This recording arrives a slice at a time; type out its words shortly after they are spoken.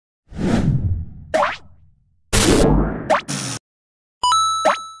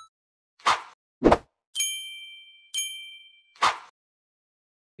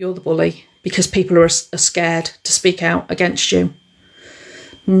you're the bully because people are scared to speak out against you.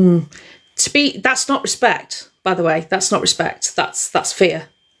 That's not respect, by the way. That's not respect. That's fear.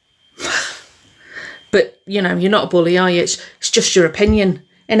 But, you know, you're not a bully, are you? It's just your opinion,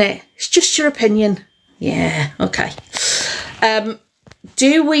 innit? It's just your opinion. Yeah, okay.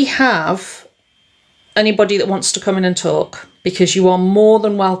 Do we have anybody that wants to come in and talk? Because you are more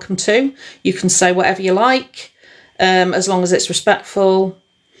than welcome to. You can say whatever you like, as long as it's respectful.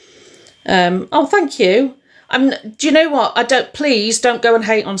 Oh, thank you. Do you know what? Please don't go and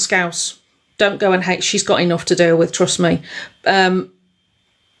hate on Scouse. Don't go and hate. She's got enough to deal with, trust me.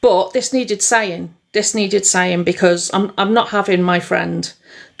 But this needed saying. This needed saying, because I'm not having my friend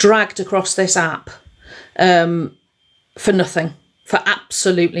dragged across this app for nothing, for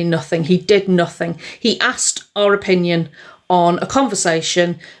absolutely nothing. He did nothing. He asked our opinion on a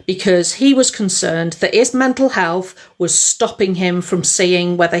conversation because he was concerned that his mental health was stopping him from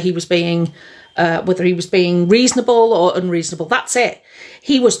seeing whether he was being reasonable or unreasonable. That's it.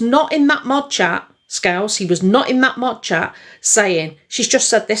 He was not in that mod chat, Scouse. He was not in that mod chat saying, she's just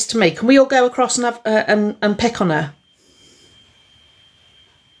said this to me. Can we all go across and have and pick on her?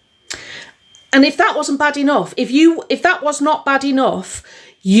 And if that wasn't bad enough, if that was not bad enough,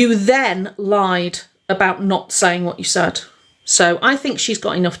 you then lied about not saying what you said. So I think she's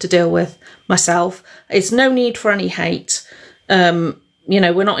got enough to deal with myself. It's no need for any hate. You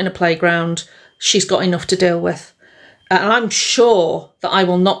know, we're not in a playground. She's got enough to deal with. And I'm sure that I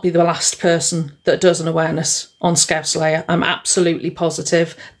will not be the last person that does an awareness on Scouse Layer. I'm absolutely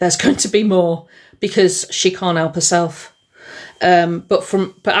positive there's going to be more because she can't help herself.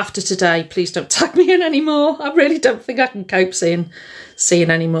 But after today, please don't tag me in anymore. I really don't think I can cope seeing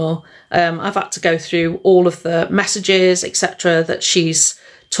anymore. I've had to go through all of the messages, etc., that she's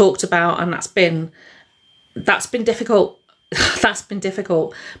talked about, and that's been difficult. That's been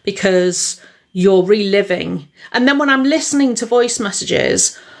difficult because you're reliving. And then when I'm listening to voice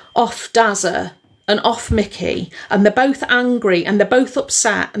messages off Dazza and off Mickey, and they're both angry and they're both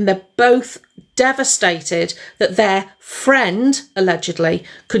upset and they're both devastated that their friend, allegedly,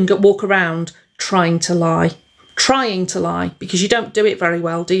 couldn't walk around trying to lie, because you don't do it very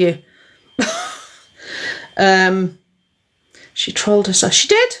well, do you? She trolled herself.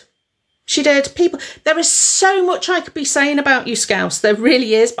 She did. People, there is so much I could be saying about you, Scouse. There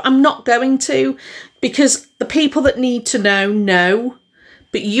really is, but I'm not going to, because the people that need to know,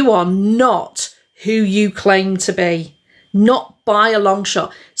 but you are not who you claim to be. Not by a long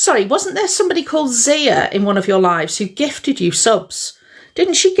shot. Sorry, wasn't there somebody called Zia in one of your lives who gifted you subs?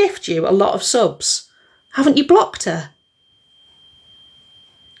 Didn't she gift you a lot of subs? Haven't you blocked her?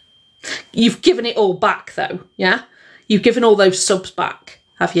 You've given it all back though, yeah? You've given all those subs back.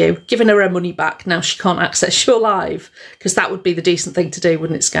 Have you? Given her money back. Now she can't access your live, because that would be the decent thing to do,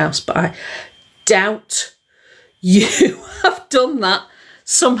 wouldn't it, Scouse? But I doubt you have done that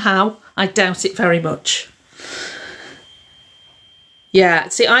somehow. I doubt it very much. Yeah,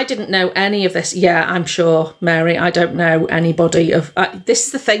 see, I didn't know any of this. Yeah, I'm sure, Mary, I don't know anybody of... this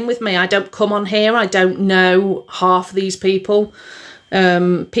is the thing with me. I don't come on here. I don't know half of these people.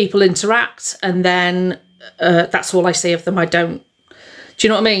 People interact, and then that's all I see of them. I don't... Do you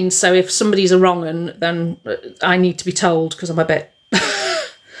know what I mean? So if somebody's a wrong un, then I need to be told, because I'm a bit...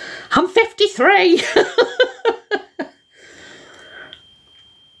 I'm 53!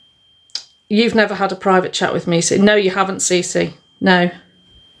 You've never had a private chat with me, so no, you haven't, Cece. No.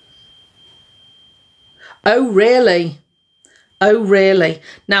 Oh, really? Oh, really?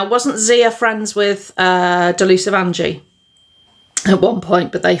 Now, wasn't Zia friends with Delusive Angie at one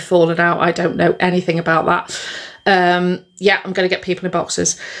point, but they've fallen out? I don't know anything about that. Yeah, I'm going to get people in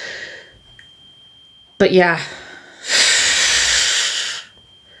boxes. But yeah.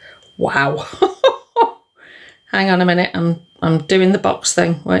 Wow. Hang on a minute. I'm doing the box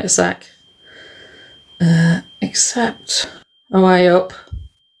thing. Wait a sec. Accept. Away up.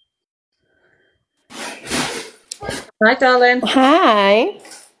 Hi, darling. Hi.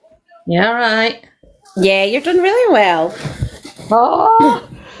 Yeah, right. Yeah, you've done really well. Oh,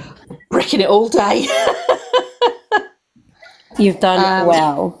 bricking it all day. You've done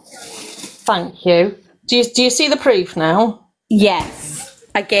well. Thank you. Do you see the proof now? Yes.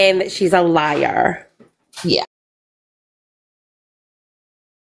 Again, that she's a liar. Yeah.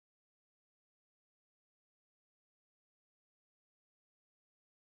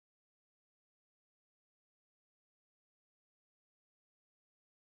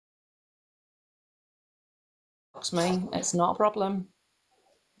 Me, it's not a problem.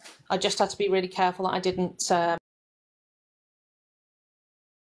 I just had to be really careful that I didn't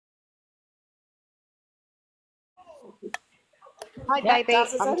Hi, Yeah, baby.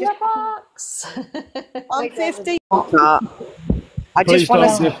 Daz is in the box. I'm 50. I Please just want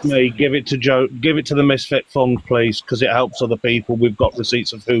don't to. gift me. Give it to Joe. Give it to the Misfit Fund, please, because it helps other people. We've got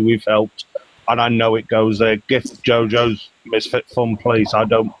receipts of who we've helped, and I know it goes there. Gift JoJo's Misfit Fund, please. I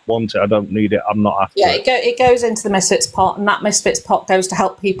don't want it. I don't need it. I'm not after it. It goes into the Misfits pot, and that Misfits pot goes to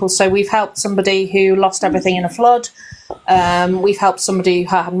help people. So we've helped somebody who lost everything in a flood. We've helped somebody who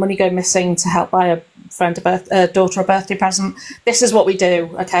had money go missing to help buy a friend a daughter a birthday present. This is what we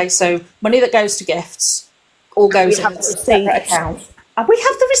do. Okay, so money that goes to gifts all goes in a separate account. And we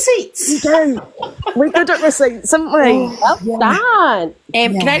have the receipts. We do. We're good at receipts, aren't we? Well done.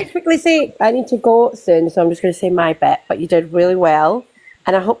 Can I just quickly say, I need to go soon, so I'm just going to say my bit, but you did really well.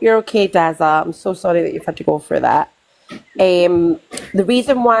 And I hope you're okay, Daza. I'm so sorry that you've had to go through that. The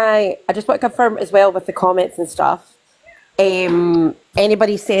reason why, I just want to confirm as well with the comments and stuff,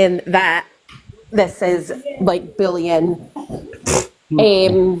 anybody saying that this is like bullying,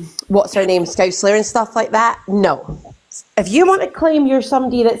 what's her name, Scousler and stuff like that, no. If you want to claim you're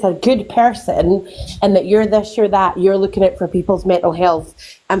somebody that's a good person and that you're this, you're that, you're looking out for people's mental health,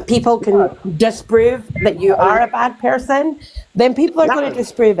 and people can disprove that you are a bad person, then people are going to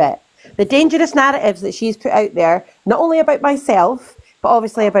disprove it. The dangerous narratives that she's put out there, not only about myself, but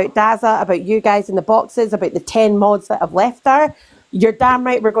obviously about Daza, about you guys in the boxes, about the 10 mods that have left her, you're damn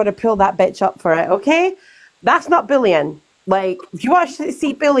right we're going to pull that bitch up for it, okay? That's not bullying. Like, if you want to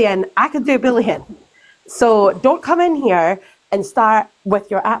see bullying, I can do bullying. So don't come in here and start with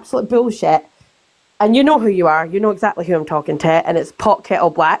your absolute bullshit. And you know who you are. You know exactly who I'm talking to. And it's pot kettle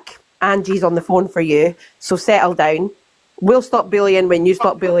black. Angie's on the phone for you. So settle down. We'll stop bullying when you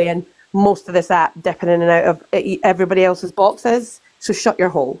stop bullying most of this app dipping in and out of everybody else's boxes. So shut your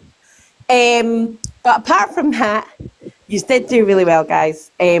hole. But apart from that, you did do really well,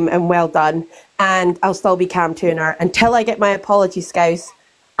 guys. And well done. And I'll still be cam tuner until I get my apology, Scouse.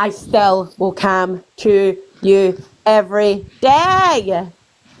 I still will cam to you every day.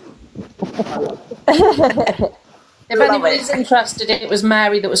 If anybody's interested, it was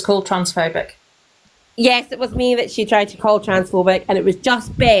Mary that was called transphobic. Yes, it was me that she tried to call transphobic, and it was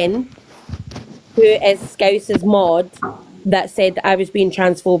just Ben, who is Scouse's mod, that said that I was being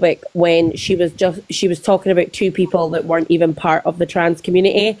transphobic when she was talking about two people that weren't even part of the trans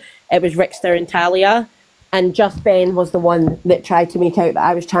community. It was Rickster and Talia. And Just Ben was the one that tried to make out that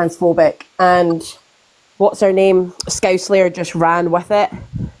I was transphobic. And what's her name? Scouselayer just ran with it.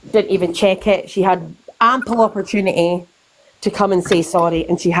 Didn't even check it. She had ample opportunity to come and say sorry,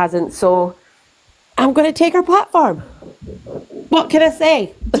 and she hasn't. So I'm going to take her platform. What can I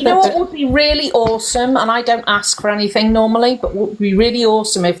say? You know what would be really awesome? And I don't ask for anything normally, but what would be really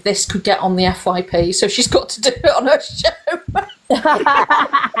awesome if this could get on the FYP. So she's got to do it on her show.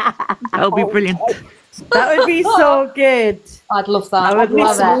 That'll be brilliant. That would be so good. I'd love that. I would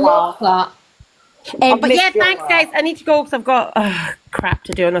love that. But yeah, thanks, guys. I need to go because I've got crap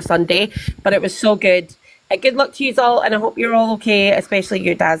to do on a Sunday. But it was so good. Good luck to you all, and I hope you're all okay, especially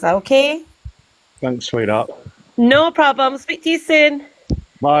you, Daza, okay? Thanks, sweetheart. No problem. Speak to you soon.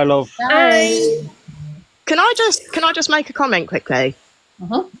 Bye, love. Bye. Can I just make a comment quickly?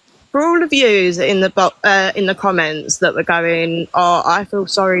 Uh-huh. For all of yous in the comments that were going, oh, I feel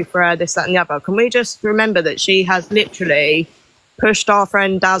sorry for her, this, that, and the other. Can we just remember that she has literally pushed our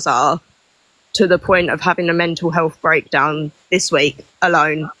friend Daza to the point of having a mental health breakdown this week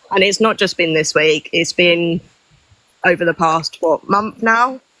alone? And it's not just been this week; it's been over the past month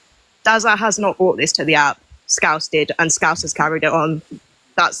now. Daza has not brought this to the app. Scouse did, and Scouse has carried it on.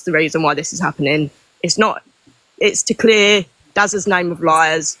 That's the reason why this is happening. It's to clear Daza's name of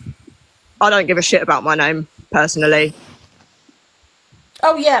liars. I don't give a shit about my name, personally.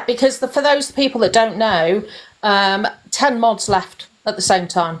 Oh, yeah, because for those people that don't know, 10 mods left at the same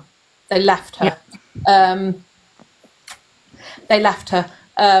time. They left her. Yeah. They left her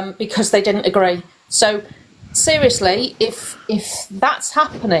because they didn't agree. So, seriously, if that's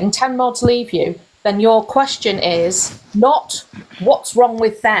happening, 10 mods leave you, then your question is not what's wrong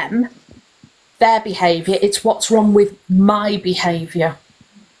with them, their behaviour, it's what's wrong with my behaviour.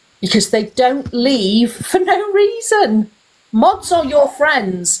 Because they don't leave for no reason. Mods are your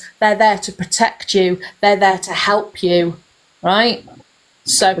friends. They're there to protect you. They're there to help you, right?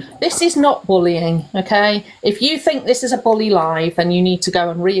 So this is not bullying, okay? If you think this is a bully live, then you need to go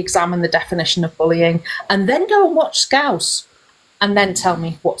and re-examine the definition of bullying and then go and watch Scouse and then tell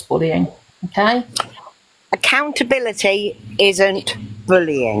me what's bullying, okay? Accountability isn't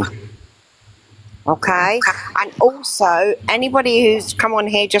bullying. Okay, and also anybody who's come on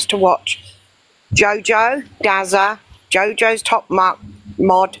here just to watch JoJo, Daza, JoJo's top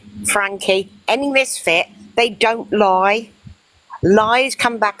mod, Frankie, any misfit, they don't lie. Lies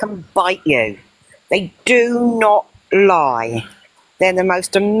come back and bite you. They do not lie. They're the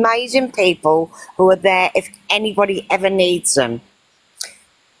most amazing people who are there if anybody ever needs them.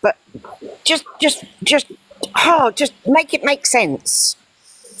 But just make it make sense.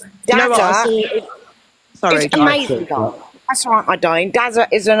 You know what, Dazza sorry, is an amazing guy. That's right, my darling. Dazza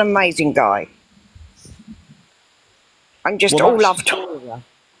is an amazing guy. I'm just Well, all love to her.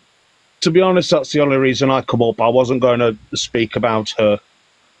 To be honest, that's the only reason I come up. I wasn't going to speak about her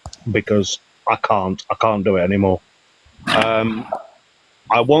because I can't do it anymore.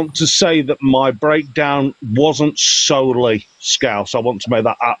 I want to say that my breakdown wasn't solely Scouse. I want to make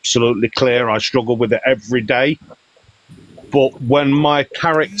that absolutely clear. I struggle with it every day. But when my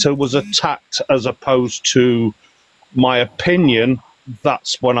character was attacked as opposed to my opinion,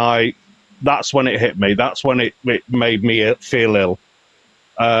 that's when it hit me. That's when it made me feel ill.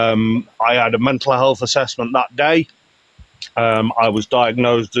 I had a mental health assessment that day. I was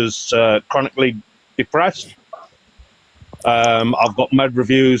diagnosed as chronically depressed. I've got med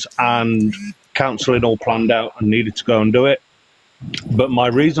reviews and counselling all planned out and needed to go and do it. But my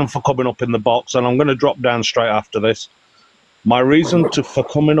reason for coming up in the box, and I'm going to drop down straight after this, my reason for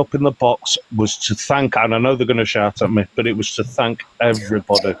coming up in the box was to thank, and I know they're going to shout at me, but it was to thank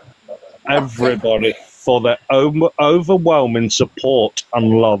everybody for their overwhelming support and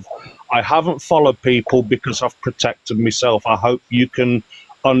love. I haven't followed people because I've protected myself. I hope you can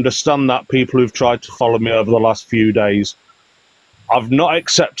understand that, people who've tried to follow me over the last few days. I've not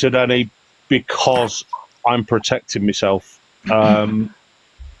accepted any because I'm protecting myself.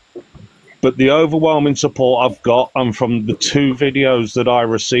 But the overwhelming support I've got, and from the 2 videos that I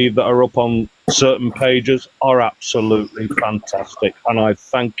received that are up on certain pages, are absolutely fantastic. And I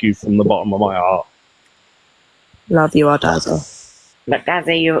thank you from the bottom of my heart. Love you, Dazza. But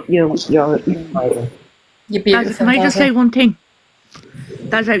Dazza, you're amazing. You're beautiful. Can I just say one thing?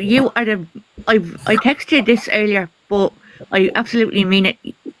 Dazza, I texted you this earlier, but I absolutely mean it.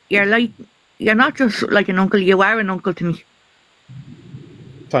 You're not just like an uncle, you are an uncle to me.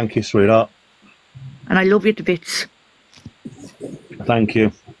 Thank you, sweetheart. And I love you to bits. Thank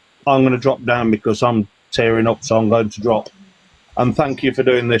you. I'm going to drop down because I'm tearing up, so I'm going to drop. And thank you for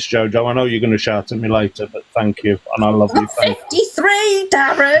doing this, Jojo. I know you're going to shout at me later, but thank you. And I love you. 53,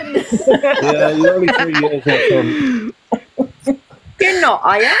 Darren! Yeah, you're only 3 years old. You're not,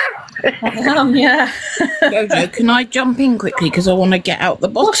 are you? I am, yeah. Jojo, can I jump in quickly because I want to get out the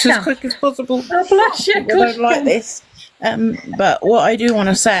box as quick as possible? Oh, bless you. I don't like this. But what I do want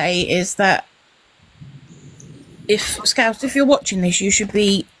to say is that if you're watching this, you should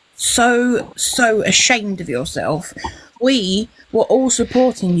be so ashamed of yourself. We were all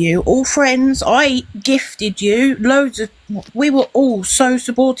supporting you, all friends. I gifted you we were all so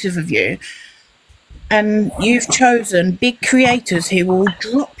supportive of you. And you've chosen big creators who will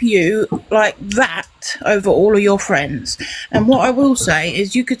drop you like that over all of your friends. And what I will say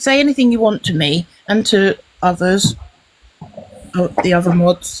is you could say anything you want to me and to others, the other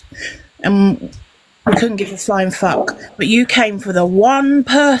mods, and I couldn't give a flying fuck. But you came for the one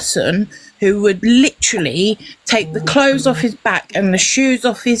person who would literally take the clothes off his back and the shoes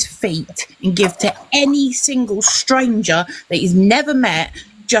off his feet and give to any single stranger that he's never met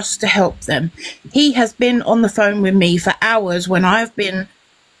just to help them. He has been on the phone with me for hours when I've been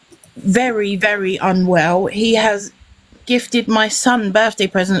very, very unwell. He has gifted my son birthday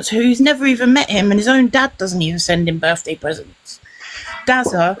presents, who's never even met him, and his own dad doesn't even send him birthday presents.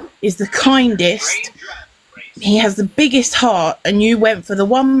 Dazza is the kindest. He has the biggest heart, and you went for the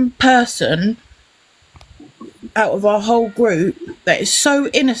one person out of our whole group that is so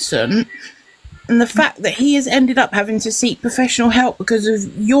innocent. And the fact that he has ended up having to seek professional help because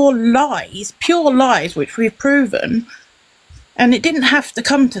of your lies, pure lies, which we've proven. And it didn't have to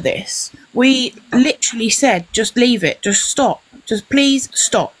come to this. We literally said, just leave it, just stop, just please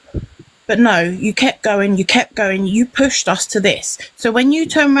stop. But no, you kept going, you pushed us to this. So when you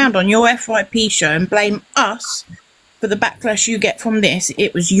turn around on your FYP show and blame us for the backlash you get from this,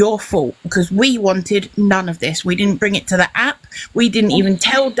 it was your fault because we wanted none of this. We didn't bring it to the app. We didn't even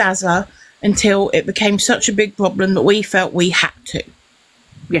tell Dazza until it became such a big problem that we felt we had to.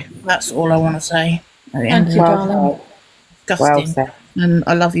 Yeah, that's all I want to say. Thank you, darling. Disgusting. Well, and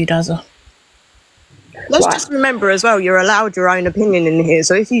I love you, Dazza. Let's just remember as well, you're allowed your own opinion in here.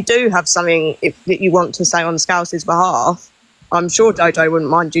 So if you do have something that you want to say on Scouse's behalf, I'm sure Jojo wouldn't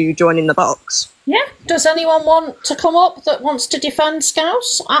mind you joining the box. Yeah. Does anyone want to come up that wants to defend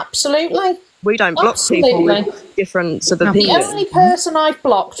Scouse? Absolutely. We don't block people with difference of opinion. The only person I've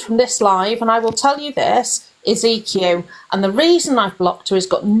blocked from this live, and I will tell you this, is EQ. And the reason I've blocked her has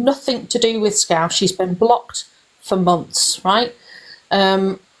got nothing to do with Scouse. She's been blocked for months, right?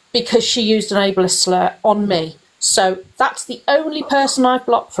 because she used an ableist slur on me. So that's the only person I've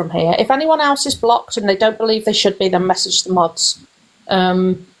blocked from here. If anyone else is blocked and they don't believe they should be, then message the mods.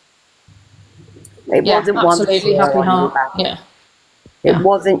 It wasn't one absolutely slur happy on heart. you, Bab. Yeah. It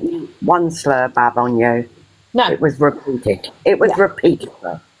wasn't one slur, Bab, on you. No. It was repeated. It was repeated.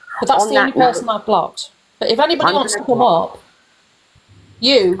 But that's the only person I've blocked. But if anybody wants to come up,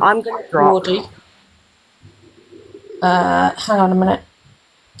 I'm going to drop. Wardy, hang on a minute.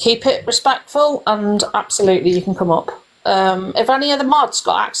 Keep it respectful, and absolutely you can come up. If any of the mods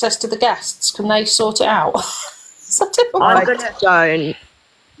got access to the guests, can they sort it out?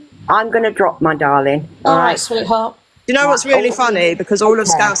 I'm gonna drop, my darling. All right, sweetheart. You know what's really funny? Because all of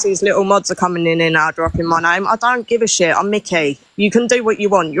Scouse's little mods are coming in and now dropping my name. I don't give a shit. I'm Mickey. You can do what you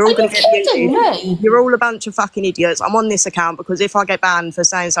want. You're all going to get muted. You're all a bunch of fucking idiots. I'm on this account because if I get banned for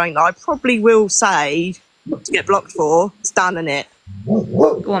saying something that I probably will say to get blocked for, it's done, innit?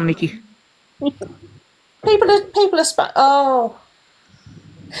 Go on, Mickey. People are oh.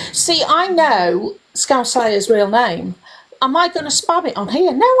 See, I know Scouse Slayer's real name. Am I going to spam it on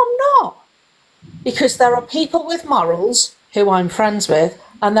here? No, I'm not. Because there are people with morals who I'm friends with,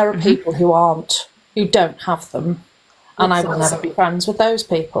 and there are people who aren't, who don't have them. And I will never be friends with those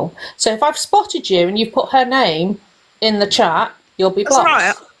people. So if I've spotted you and you've put her name in the chat, you'll be blocked.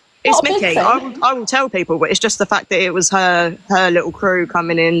 That's right. It's Mickey. I will tell people, but it's just the fact that it was her little crew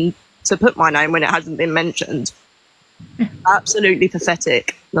coming in to put my name when it hasn't been mentioned. Absolutely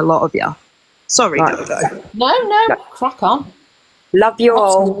pathetic, a lot of you. Sorry, Jojo. No, crack on. Love you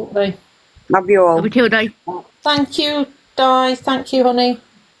all. Love you all. Love you too, Di. Thank you, Di. Thank you, honey.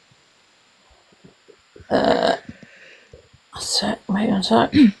 Wait one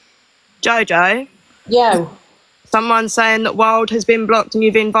sec. Jojo? Yo. Someone's saying that Wild has been blocked and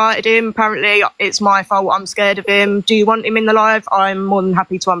you've invited him. Apparently, it's my fault. I'm scared of him. Do you want him in the live? I'm more than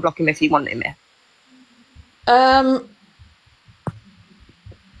happy to unblock him if you want him here.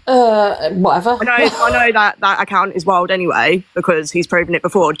 Whatever. I know that account is Wild anyway because he's proven it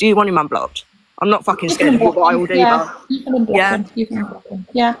before. Do you want him unblocked? I'm not fucking scared of your Wild either. You can unblock him. You can unblock him.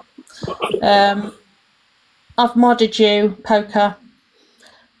 Yeah. I've modded you, Poker.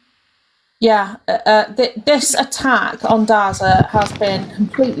 Yeah, this attack on Daza has been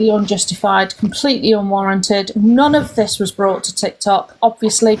completely unjustified, completely unwarranted. None of this was brought to TikTok,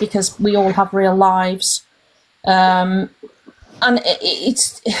 obviously, because we all have real lives. And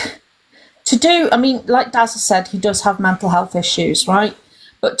it's to do. I mean, like Daza said, he does have mental health issues, right?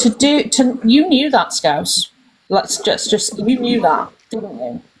 But you knew that, Scouse. Let's just you knew that, didn't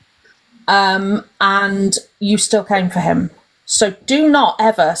you? And you still came for him. So do not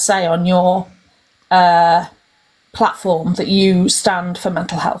ever say on your platform that you stand for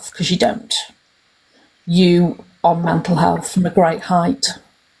mental health, because you don't. You on mental health from a great height.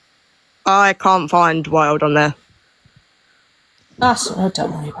 I can't find Wild on there. Don't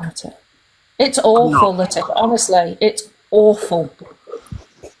worry about it. It's awful, honestly, it's awful.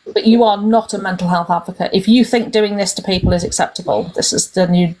 But you are not a mental health advocate. If you think doing this to people is acceptable,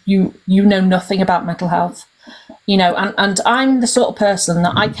 then you know nothing about mental health. You know, and I'm the sort of person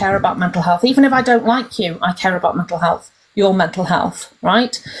that I care about mental health. Even if I don't like you, I care about mental health, your mental health,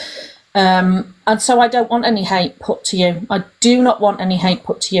 right? And so I don't want any hate put to you. I do not want any hate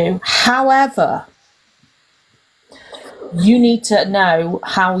put to you. However, you need to know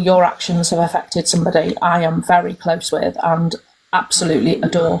how your actions have affected somebody I am very close with and absolutely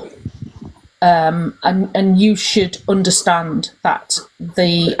adore. And you should understand that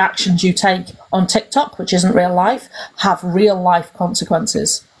the actions you take on TikTok, which isn't real life, have real life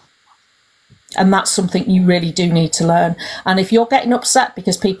consequences. And that's something you really do need to learn. And if you're getting upset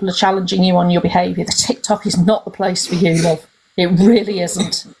because people are challenging you on your behaviour, the TikTok is not the place for you, love. It really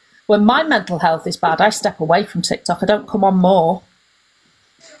isn't. When my mental health is bad, I step away from TikTok. I don't come on more.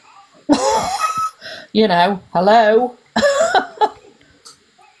 You know, hello.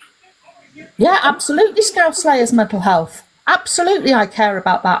 Yeah, absolutely, Scout Slayer's mental health. Absolutely, I care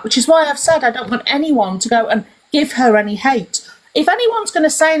about that, which is why I've said I don't want anyone to go and give her any hate. If anyone's going to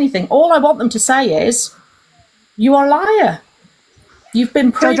say anything, all I want them to say is, you are a liar. You've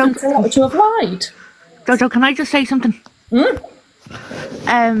been proven to have lied. Jojo, can I just say something?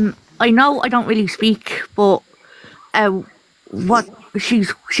 I know I don't really speak, but what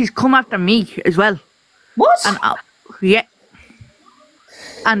she's come after me as well. What? And yeah.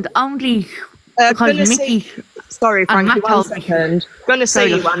 And only because Mickey. Sorry, Frankie, 1 second. Gonna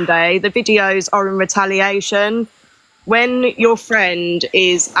see you one day. The videos are in retaliation. When your friend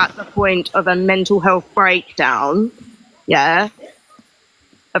is at the point of a mental health breakdown, yeah,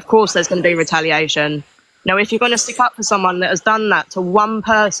 of course there's going to be retaliation. Now, if you're going to stick up for someone that has done that to one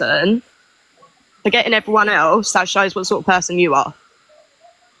person, forgetting everyone else, that shows what sort of person you are.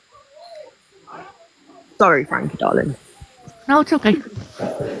 Sorry, Frankie, darling. No, it's okay.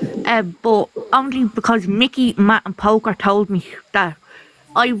 But only because Mickey, Matt and Poker told me that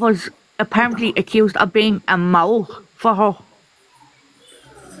I was apparently accused of being a mole for her.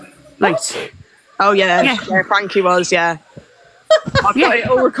 Like, what? Oh, yeah, Frankie was, yeah. I've got it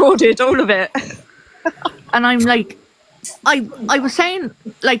all recorded, all of it. And I'm like, I was saying,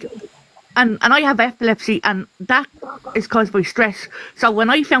 like, and I have epilepsy, and that is caused by stress. So when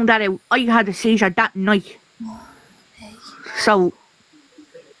I found that out, I had a seizure that night. So,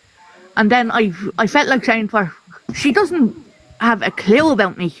 and then I felt like saying to her, she doesn't have a clue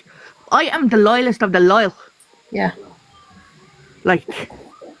about me. I am the loyalist of the loyal. Yeah. Like,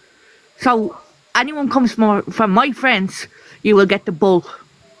 so anyone comes from my friends, you will get the bull.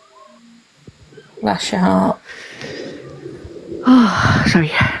 Bless your heart. Oh,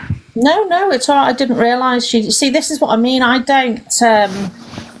 sorry. No, it's all right. I didn't realise she... See, this is what I mean. I don't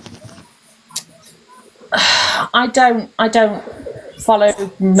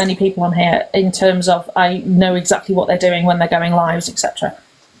follow many people on here in terms of I know exactly what they're doing when they're going lives, etc.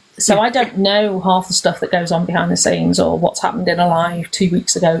 So I don't know half the stuff that goes on behind the scenes or what's happened in a live 2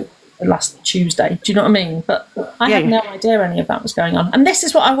 weeks ago, last Tuesday. Do you know what I mean? But I had no idea any of that was going on. And this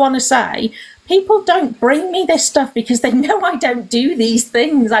is what I want to say. People don't bring me this stuff because they know I don't do these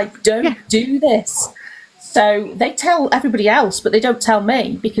things. I don't do this. So they tell everybody else, but they don't tell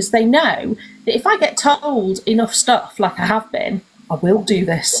me because they know that if I get told enough stuff like I have been, I will do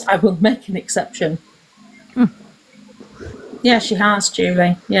this. I will make an exception. Yeah, she has,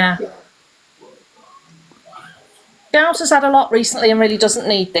 Julie. Yeah. Scouse has had a lot recently and really doesn't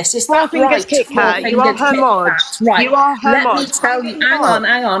need this. Is that right? Kit Kat. You are her mod. Right. You are her mod. Let me tell you.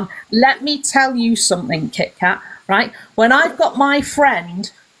 Hang on. Let me tell you something, Kit Kat. Right. When I've got my friend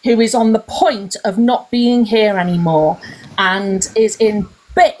who is on the point of not being here anymore and is in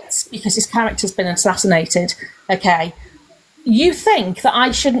bits because his character's been assassinated. Okay. You think that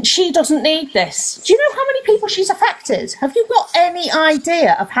I shouldn't, she doesn't need this. Do you know how many people she's affected? Have you got any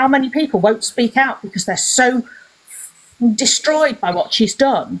idea of how many people won't speak out because they're so destroyed by what she's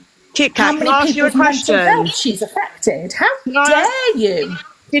done? Kit Kat, can I ask you a question? She's affected. How dare you?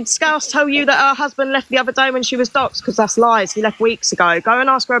 Did Scouse tell you that her husband left the other day when she was doxxed? Because that's lies. He left weeks ago. Go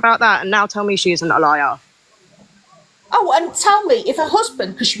and ask her about that and now tell me she isn't a liar. Oh, and tell me if her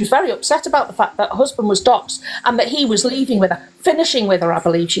husband, because she was very upset about the fact that her husband was doxxed and that he was leaving with her, finishing with her, I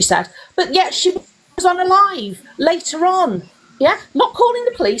believe she said. But yet she was on a live later on. Yeah? Not calling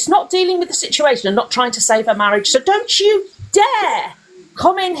the police, not dealing with the situation and not trying to save her marriage. So don't you dare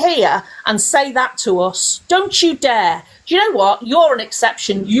come in here and say that to us. Don't you dare. Do you know what? You're an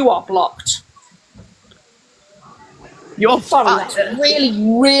exception. You are blocked. You're sorry. That's really,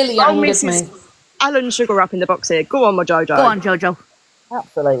 really angered me. Alan Sugar up in the box here. Go on, my Jojo. Go on, Jojo.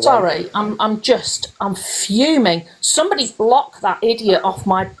 Absolutely. Sorry, I'm fuming. Somebody block that idiot off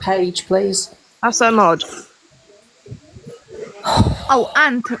my page, please. That's her mod. Oh,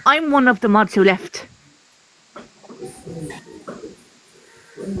 and I'm one of the mods who left.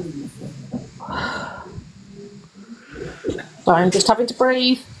 Sorry, I'm just having to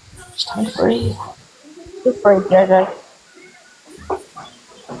breathe. Just having to breathe. Just breathe, Jojo.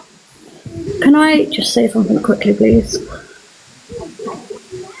 Can I just say something quickly, please?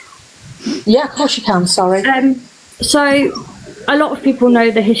 Yeah, of course you can, sorry. So, a lot of people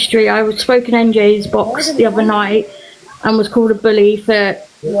know the history. I spoke in NJ's box the other night and was called a bully for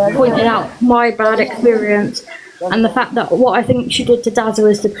pointing out my bad experience and the fact that what I think she did to Dazza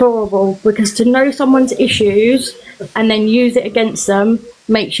is deplorable, because to know someone's issues and then use it against them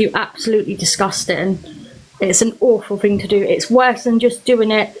makes you absolutely disgusting. It's an awful thing to do. It's worse than just doing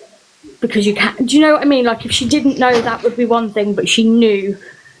it because you can't. Do you know what I mean? Like, if she didn't know, that would be one thing, but she knew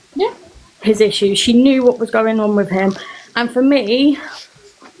his issues. She knew what was going on with him. And for me,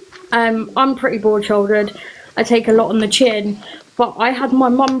 I'm pretty broad-shouldered. I take a lot on the chin, but I had my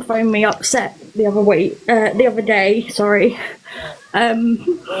mum phone me upset the other day, sorry,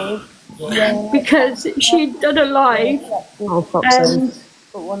 because she'd done a live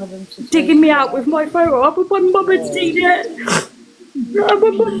digging me out with my photo up, and my mum had seen it. And my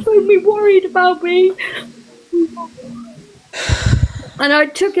mum phoned me worried about me. And I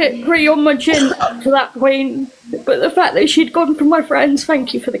took it pretty on my chin up to that point. But the fact that she'd gone from my friends,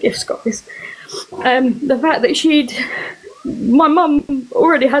 thank you for the gifts, guys. The fact that my mum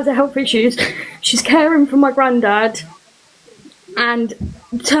already has a health issues. She's caring for my granddad. And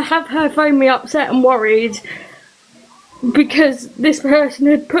to have her phone me upset and worried because this person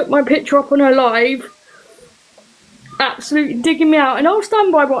had put my picture up on her live absolutely digging me out. And I'll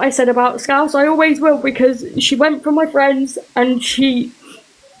stand by what I said about Scouse. I always will, because she went for my friends and she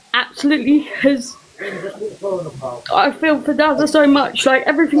absolutely has. I feel for Dazza so much. Like,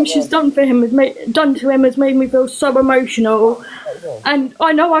 everything she's done for him has made me feel so emotional. And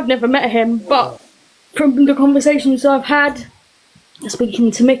I know I've never met him, but from the conversations I've had,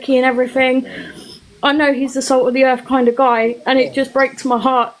 speaking to Mickey and everything, I know he's the salt of the earth kind of guy, and it just breaks my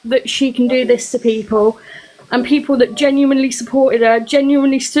heart that she can do this to people, and people that genuinely supported her,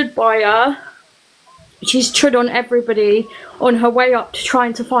 genuinely stood by her. She's trod on everybody on her way up to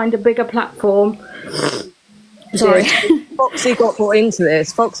trying to find a bigger platform. Sorry. Foxy got brought into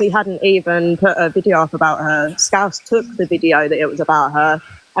this. Foxy hadn't even put a video up about her. Scouse took the video that it was about her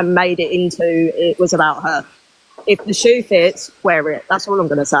and made it into it was about her. If the shoe fits, wear it. That's all I'm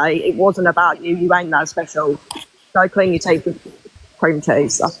going to say. It wasn't about you. You ain't that special. Go clean your teeth with cream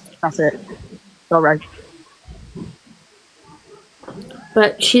cheese. That's it. Sorry.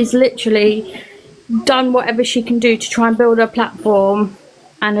 But she's literally done whatever she can do to try and build her platform,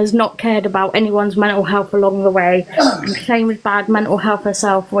 and has not cared about anyone's mental health along the way, and claims bad mental health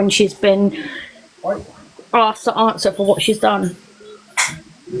herself when she's been asked to answer for what she's done.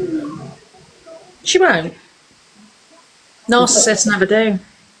 She won't. Narcissists never do.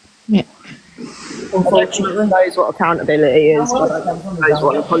 Yeah. Unfortunately, knows what accountability is, but knows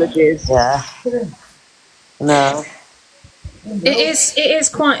what an apology is. Yeah. No. It is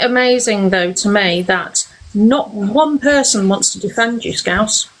quite amazing, though, to me that not one person wants to defend you,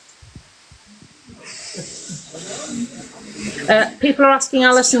 Scouse. People are asking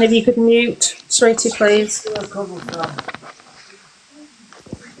Alison if you could mute, sweetie, please.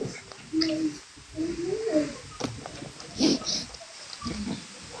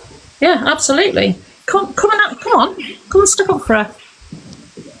 Yeah, absolutely. Come on, stick up for her.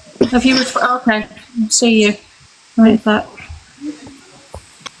 Have you? Okay, see you. Right back.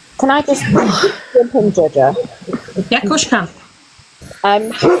 Can I just jump in, Jojo? Yeah, of course you can.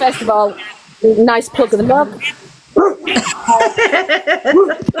 First of all, nice plug of the mug.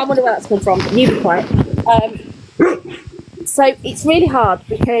 I wonder where that's come from, but you be quiet. So it's really hard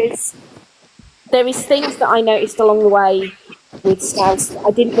because there is things that I noticed along the way with Scouse that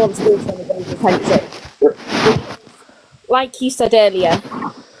I didn't want to bring to anybody's attention. Like you said earlier,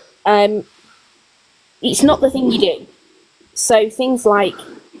 it's not the thing you do. So things like,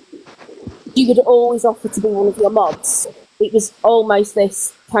 you would always offer to be one of your mods. It was almost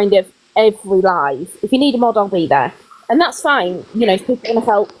this kind of every live. If you need a mod, I'll be there. And that's fine. You know, if people want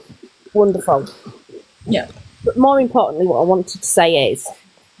to help, wonderful. Yeah. But more importantly, what I wanted to say is,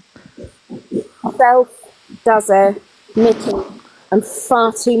 myself, Dazza, Mickey, and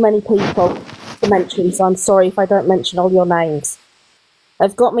far too many people to mention, so I'm sorry if I don't mention all your names,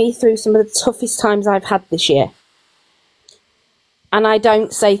 have got me through some of the toughest times I've had this year. And I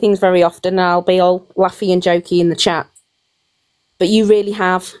don't say things very often, and I'll be all laughy and jokey in the chat. But you really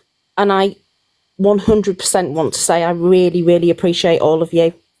have. And I 100% want to say I really, really appreciate all of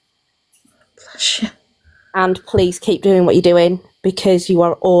you. Bless you. And please keep doing what you're doing, because you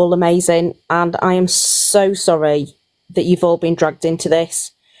are all amazing. And I am so sorry that you've all been dragged into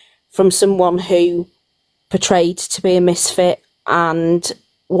this from someone who portrayed to be a misfit and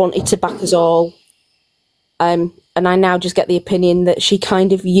wanted to back us all. And I now just get the opinion that she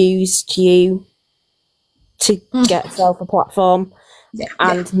kind of used you to get herself a platform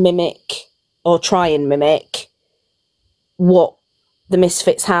and mimic, or try and mimic, what the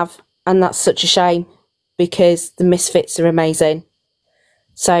misfits have. And that's such a shame, because the misfits are amazing.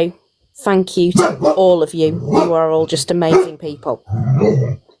 So thank you to all of you. You are all just amazing people.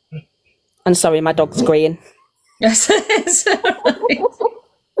 And sorry, my dog's agreeing. Yes, it's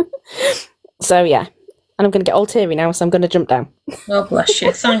So yeah. And I'm going to get all teary now, so I'm going to jump down. Oh, bless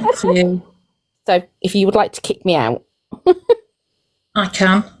you. Thank you. So if you would like to kick me out. I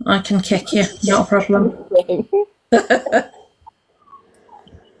can kick you. Not a problem.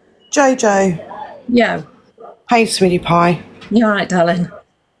 Jojo. Yeah. Hey, sweetie pie. You all right, darling?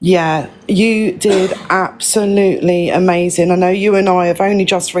 Yeah, you did absolutely amazing. I know you and I have only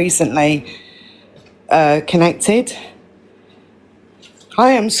just recently connected.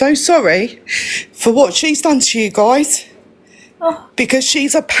 I am so sorry for what she's done to you guys. Because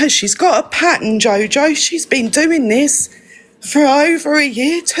she's got a pattern, Jojo. She's been doing this for over a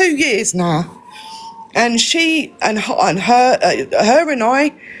year, 2 years now. And she and her and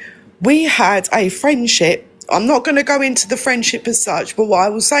I, we had a friendship. I'm not going to go into the friendship as such, but what I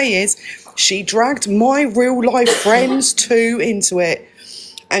will say is she dragged my real life friends too into it.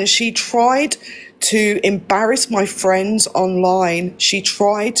 And she tried to embarrass my friends online. She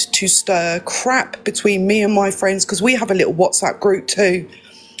tried to stir crap between me and my friends, because we have a little WhatsApp group too,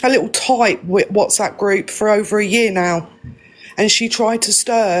 a little tight WhatsApp group for over a year now. And she tried to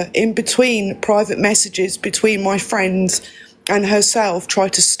stir in between private messages between my friends and herself,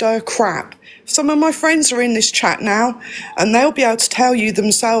 tried to stir crap. Some of my friends are in this chat now, and they'll be able to tell you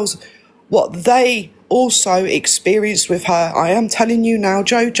themselves what they also experienced with her. I am telling you now,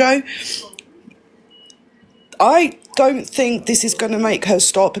 Jojo, I don't think this is going to make her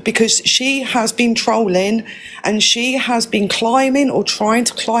stop, because she has been trolling and she has been climbing or trying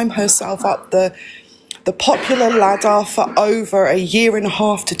to climb herself up the popular ladder for over a year and a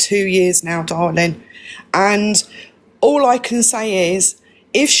half to 2 years now, darling. And all I can say is,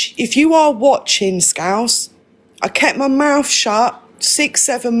 if you are watching, Scouse, I kept my mouth shut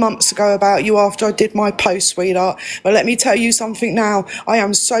 6-7 months ago about you after I did my post, sweetheart. But let me tell you something now. I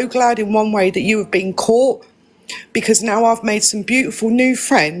am so glad in one way that you have been caught, because now I've made some beautiful new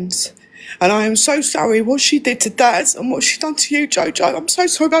friends. And I am so sorry what she did to Daz and what she done to you, Jojo. I'm so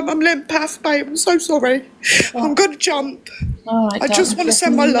sorry. I'm lymphath, babe. I'm so sorry. I'm going to jump. All right, I just want to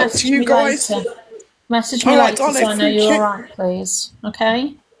send my love to you guys. Message me All right, later, darling, so I know thank you're you. all right, please.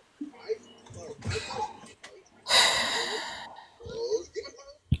 Okay?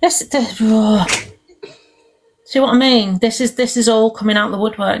 See what I mean? This is all coming out the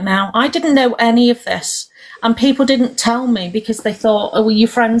woodwork now. I didn't know any of this, and people didn't tell me because they thought, "Oh, were you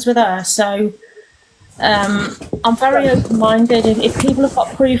friends with her?" So I'm very open-minded. If people have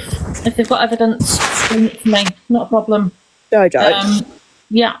got proof, if they've got evidence, bring it to me. Not a problem. Jojo.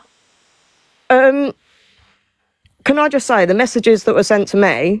 Yeah. Can I just say, the messages that were sent to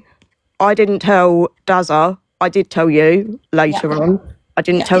me, I didn't tell Dazza. I did tell you later on. I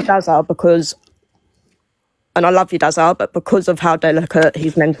didn't tell Dazza because, and I love you, Dazza, but because of how delicate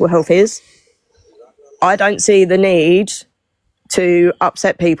his mental health is, I don't see the need to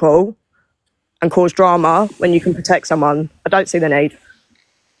upset people and cause drama when you can protect someone. I don't see the need.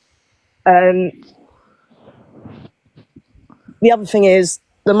 The other thing is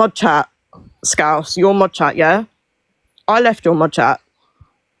the mod chat, Scouse, your mod chat, yeah? I left your mod chat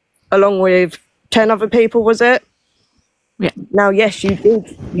along with 10 other people, was it? Yeah. Now, yes, you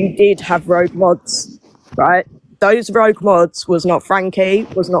did have rogue mods, right? Those rogue mods was not Frankie,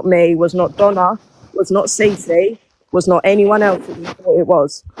 was not me, was not Donna, was not Cece, was not anyone else that you thought it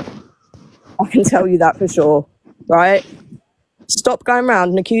was. I can tell you that for sure, right? Stop going around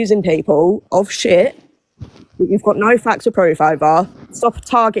and accusing people of shit that you've got no facts or proof over. Stop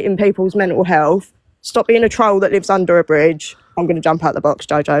targeting people's mental health. Stop being a troll that lives under a bridge. I'm going to jump out the box,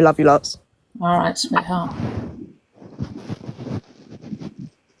 Jojo. Love you lots. All right, sweetheart.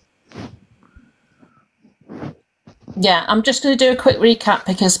 Yeah, I'm just going to do a quick recap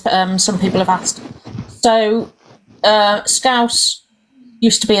because some people have asked. So, Scouse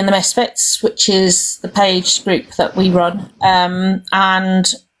used to be in the Misfits, which is the page group that we run,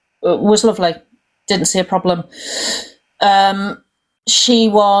 and was lovely. Didn't see a problem. She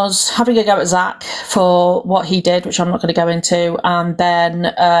was having a go at Zach for what he did, which I'm not going to go into, and then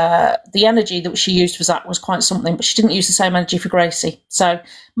the energy that she used for Zach was quite something, but she didn't use the same energy for Gracie. So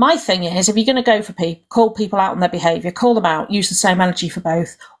my thing is, if you're going to go for people, call people out on their behaviour, call them out, use the same energy for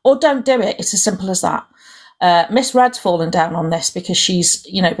both, or don't do it. It's as simple as that. Miss Red's fallen down on this because she's,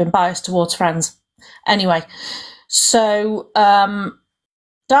 been biased towards friends. Anyway, so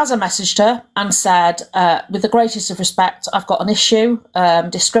Daza messaged her and said, with the greatest of respect, I've got an issue.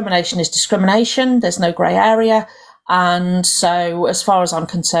 Discrimination is discrimination. There's no grey area. And so as far as I'm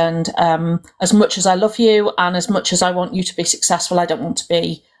concerned, as much as I love you and as much as I want you to be successful, I don't want to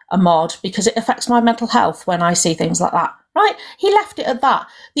be a mod because it affects my mental health when I see things like that. Right? He left it at that.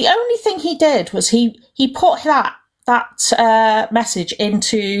 The only thing he did was he put that message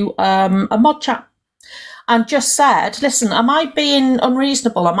into a mod chat. And just said, listen, am I being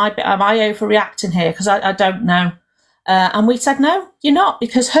unreasonable? Am I overreacting here? Because I don't know. And we said, no, you're not.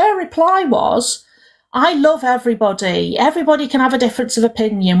 Because her reply was, I love everybody. Everybody can have a difference of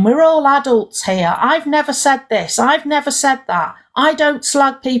opinion. We're all adults here. I've never said this. I've never said that. I don't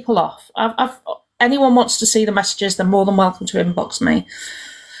slag people off. Anyone wants to see the messages, they're more than welcome to inbox me.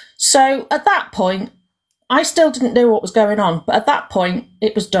 So at that point, I still didn't know what was going on. But at that point,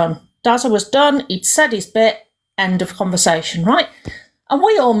 it was done. Dazza was done, he'd said his bit, end of conversation, right? And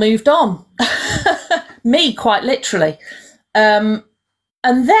we all moved on. Me, quite literally. And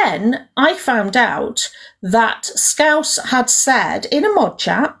then I found out that Scouse had said in a mod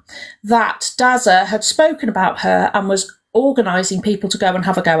chat that Dazza had spoken about her and was organising people to go and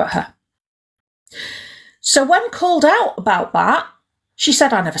have a go at her. So when called out about that, she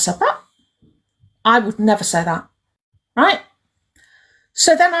said, I never said that. I would never say that, right?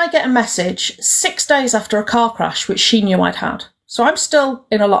 So then I get a message 6 days after a car crash, which she knew I'd had. So I'm still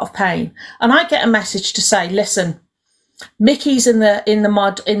in a lot of pain. And I get a message to say, listen, Mickey's in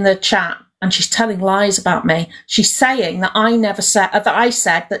the chat and she's telling lies about me. She's saying that I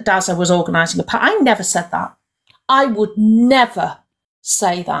said that Dazza was organising a party. I never said that. I would never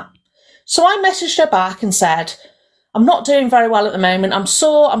say that. So I messaged her back and said, I'm not doing very well at the moment. I'm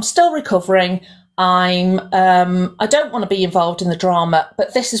sore. I'm still recovering. I don't want to be involved in the drama,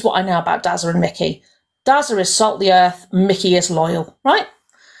 but this is what I know about Dazza and Mickey. Dazza is salt the earth, Mickey is loyal, right?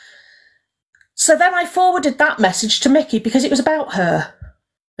 So then I forwarded that message to Mickey because it was about her,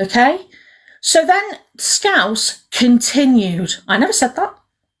 okay? So then Scouse continued. I never said that.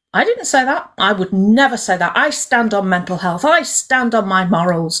 I didn't say that. I would never say that. I stand on mental health. I stand on my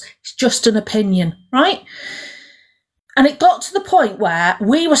morals. It's just an opinion, right? And it got to the point where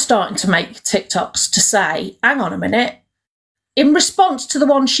we were starting to make TikToks to say, hang on a minute, in response to the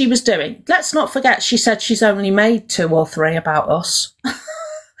one she was doing, let's not forget she said she's only made 2 or 3 about us.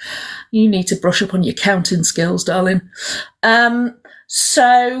 You need to brush up on your counting skills, darling.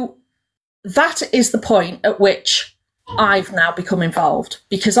 So that is the point at which I've now become involved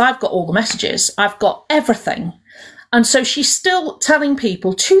because I've got all the messages. I've got everything. And so she's still telling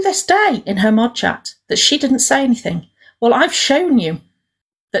people to this day in her mod chat that she didn't say anything. Well, I've shown you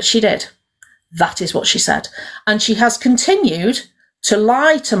that she did. That is what she said. And she has continued to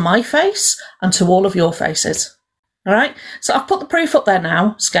lie to my face and to all of your faces. All right? So I've put the proof up there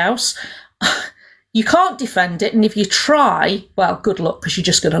now, Scouse. You can't defend it. And if you try, well, good luck because you're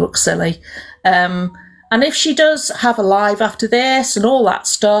just going to look silly. And if she does have a live after this and all that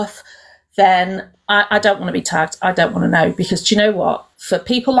stuff, then I don't want to be tagged. I don't want to know because do you know what? For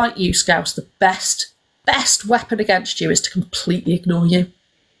people like you, Scouse, the best weapon against you is to completely ignore you.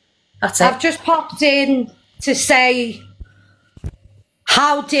 That's it. I've just popped in to say,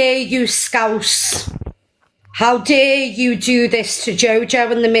 how dare you, Scouse? How dare you do this to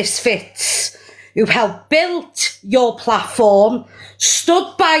JoJo and the Misfits, who helped build your platform,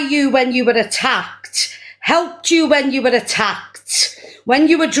 stood by you when you were attacked, helped you when you were attacked, when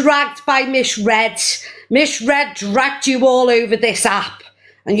you were dragged by Miss Red. Miss Red dragged you all over this app.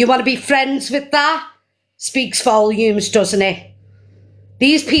 And you want to be friends with that? Speaks volumes, doesn't it?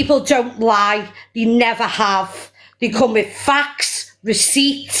 These people don't lie. They never have. They come with facts,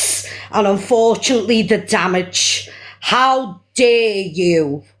 receipts, and unfortunately the damage. How dare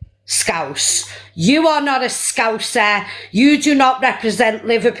you, Scouse? You are not a Scouser. You do not represent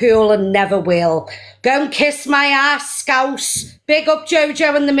Liverpool and never will. Go and kiss my ass, Scouse. Big up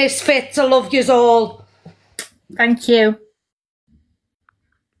JoJo and the Misfits. I love yous all. Thank you.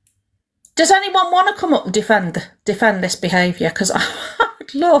 Does anyone want to come up and defend this behaviour? Because I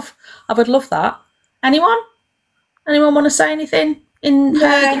would love that. Anyone? Anyone want to say anything in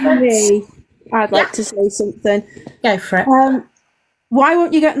her defence? I'd like to say something. Go for it. Why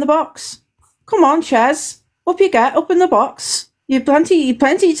won't you get in the box? Come on, Ches. Up you get, up in the box. You've plenty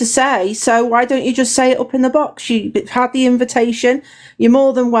to say, so why don't you just say it up in the box? You've had the invitation. You're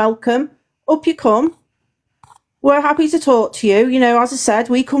more than welcome. Up you come. We're happy to talk to you. You know, as I said,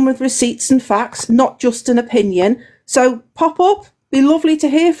 we come with receipts and facts, not just an opinion. So pop up. Be lovely to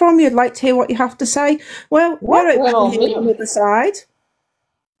hear from you. I'd like to hear what you have to say. Well, we're open to hear on the other side.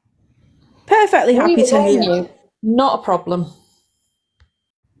 Perfectly happy to hear you. Not a problem.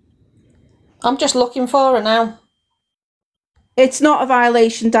 I'm just looking for her now. It's not a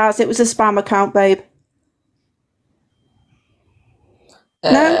violation, Daz. It was a spam account, babe.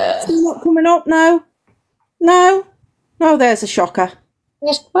 No, still not coming up. No. There's a shocker.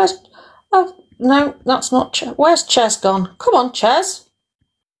 No, that's not Ches. Where's Ches gone? Come on, Ches.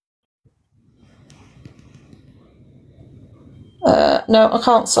 No, I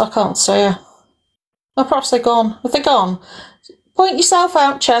can't see her. Oh, perhaps they're gone. Have they gone? Point yourself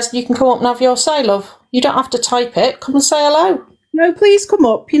out, Ches, and you can come up and have your say, love. You don't have to type it. Come and say hello. No, please come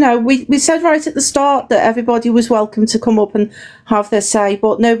up. You know, we said right at the start that everybody was welcome to come up and have their say,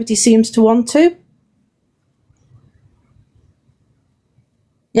 but nobody seems to want to.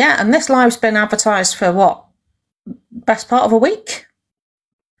 Yeah, and this live's been advertised for what? Best part of a week?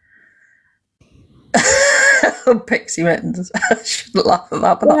 Pixie mittens. I shouldn't laugh at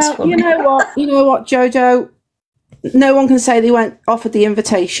that, but that's funny. You know what, Jojo? No one can say they weren't offered the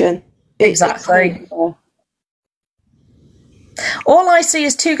invitation. Exactly. All I see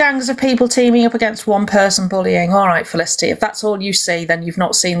is 2 gangs of people teaming up against one person bullying. All right, Felicity, if that's all you see, then you've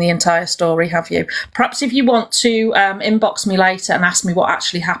not seen the entire story, have you? Perhaps if you want to inbox me later and ask me what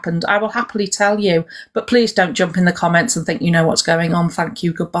actually happened, I will happily tell you. But please don't jump in the comments and think you know what's going on. Thank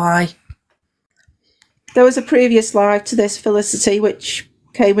you. Goodbye. There was a previous live to this, Felicity, which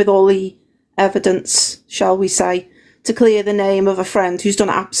came with all the evidence, shall we say, to clear the name of a friend who's done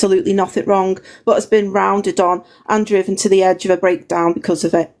absolutely nothing wrong, but has been rounded on and driven to the edge of a breakdown because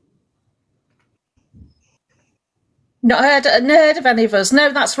of it. Not heard of any of us.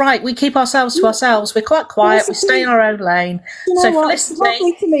 No, that's right. We keep ourselves to ourselves. We're quite quiet. We stay in our own lane. You know So what? Felicity, It's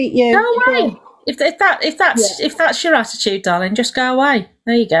lovely to meet you. go away. If that's your attitude, darling, just go away.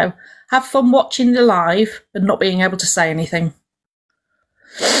 There you go. Have fun watching the live and not being able to say anything.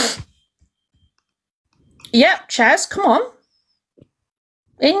 Yep, Chaz, come on.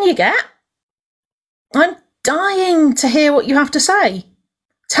 In you get. I'm dying to hear what you have to say.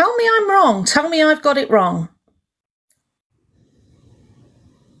 Tell me I'm wrong. Tell me I've got it wrong.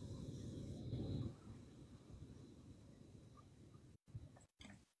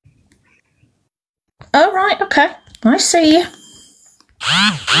 Oh, right, okay. I see you.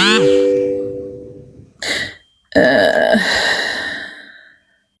 I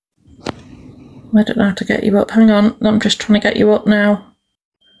don't know how to get you up. Hang on, I'm just trying to get you up now.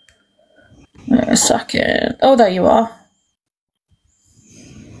 Wait a second. Oh, there you are.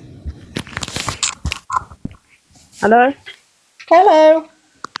 Hello? Hello.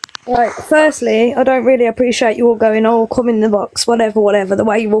 Right, firstly, I don't really appreciate you all going, oh, come in the box, whatever, the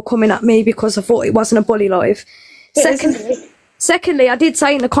way you're all coming at me because I thought it wasn't a bully live. Secondly, I did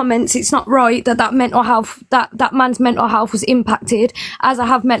say in the comments it's not right that mental health, that man's mental health was impacted, as I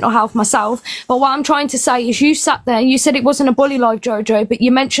have mental health myself. But what I'm trying to say is you sat there and you said it wasn't a bully live, Jojo, but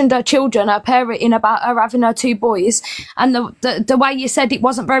you mentioned her children, her parenting about her having her 2 boys, and the way you said it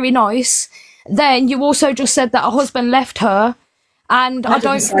wasn't very nice. Then you also just said that her husband left her, and I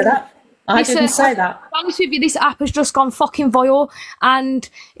don't say that. I didn't say that. To be honest with you, this app has just gone fucking vile, and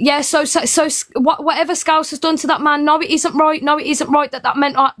yeah. So whatever Scouse has done to that man, no, it isn't right. No, it isn't right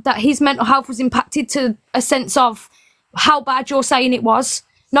that his mental health was impacted to a sense of how bad you're saying it was.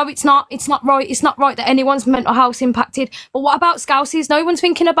 No, it's not. It's not right. It's not right that anyone's mental health's impacted. But what about Scouses? No one's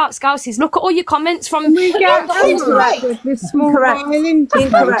thinking about Scouses. Look at all your comments from. Incorrect. Other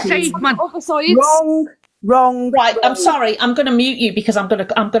sides. Wrong. Right, I'm sorry. I'm going to mute you because I'm going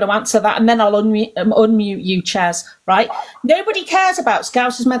to answer that, and then I'll unmute you, Chaz. Right? Nobody cares about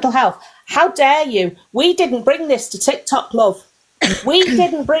Scouse's mental health. How dare you? We didn't bring this to TikTok, love. We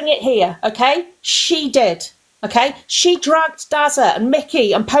didn't bring it here. Okay, she did. Okay, she dragged Dazza and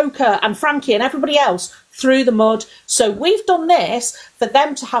Mickey and Poker and Frankie and everybody else through the mud. So we've done this for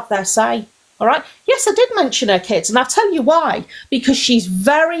them to have their say. All right. Yes, I did mention her kids, and I'll tell you why. Because she's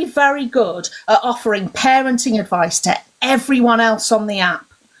very, very good at offering parenting advice to everyone else on the app.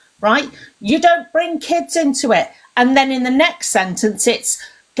 Right? You don't bring kids into it, and then in the next sentence, it's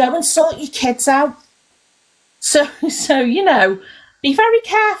go and sort your kids out. So you know, be very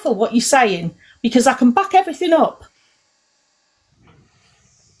careful what you're saying, because I can back everything up.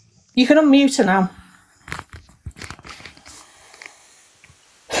 You can unmute her now.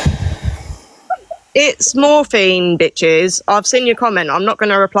 It's morphine, bitches. I've seen your comment. I'm not going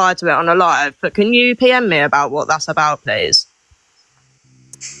to reply to it on a live, but can you PM me about what that's about, please?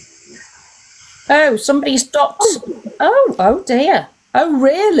 Oh, somebody's docked. Oh dear. Oh,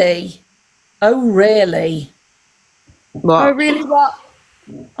 really? Oh, really? What? Oh, really? What?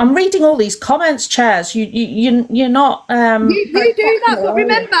 I'm reading all these comments, Chaz. You're not. You do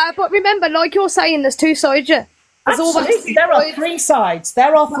that, but remember, like you're saying, there's 2 sides. Yeah. Absolutely. There are 3 sides.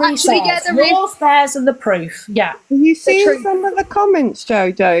 There are 3 sides. Yours, theirs, and the proof. Yeah. Are you seeing some of the comments,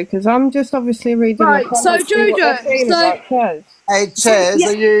 Jojo? Because I'm just obviously reading. Right. The So comments, Jojo. Hey, Chaz,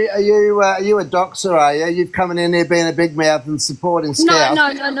 are you a doxer? Are you? You've coming in here being a big mouth and supporting Scouse.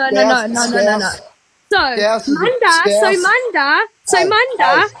 No. So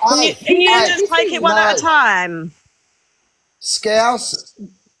Manda. Can you just take it one at a time? Scouse,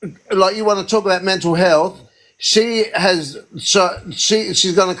 like you want to talk about mental health. She's going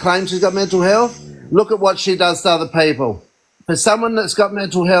to claim she's got mental health. Look at what she does to other people. For someone that's got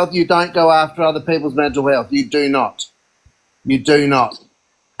mental health, you don't go after other people's mental health. You do not. You do not.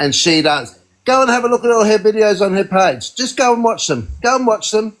 And she does. Go and have a look at all her videos on her page. Just go and watch them. Go and watch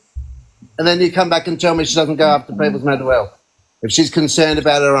them. And then you come back and tell me she doesn't go after people's mental health. If she's concerned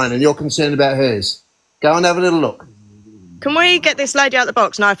about her own and you're concerned about hers. Go and have a little look. Can we get this lady out the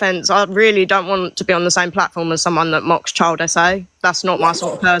box? No offence. I really don't want to be on the same platform as someone that mocks child essay. That's not my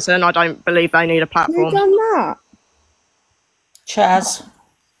sort of person. I don't believe they need a platform. Who done that? Chaz.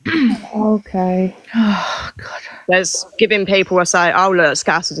 Okay. Oh, God. There's giving people a say. Oh, look,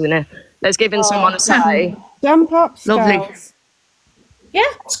 Scouse is in here. There's giving someone a say. Jump up, Scouse. Lovely. Yeah,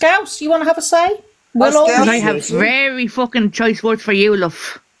 Scouse, you want to have a say? I have very fucking choice words for you,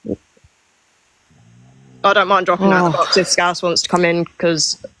 love. I don't mind dropping out the box if Scouse wants to come in,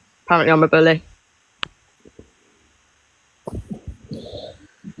 because apparently I'm a bully.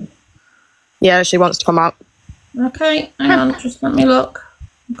 Yeah, she wants to come up. Okay, hang on, just let me look.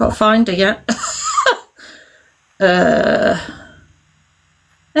 I've got to find her yet. There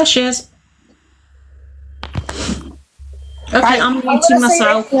she is. Okay, Right, I'm muting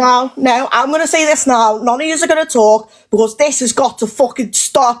myself. No, I'm going to say this now. None of you are going to talk because this has got to fucking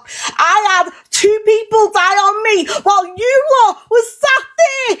stop. I had 2 people die on me while you lot was sat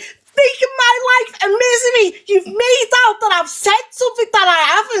there making my life a misery. You've made out that I've said something that I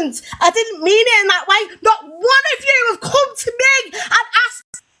haven't. I didn't mean it in that way. Not one of you have come to me and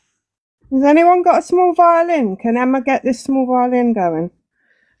asked. Has anyone got a small violin? Can Emma get this small violin going?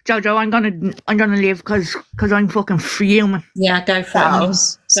 Jojo, I'm gonna leave because I'm fucking fuming. Yeah, go for it.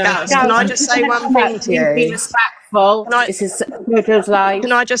 Scouse, can I just say one thing to you? Be respectful. This is JoJo's live.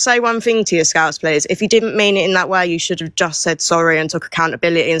 Can I just say one thing to you, Scouse, please? If you didn't mean it in that way, you should have just said sorry and took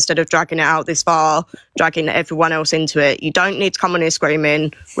accountability instead of dragging it out this far, dragging everyone else into it. You don't need to come on here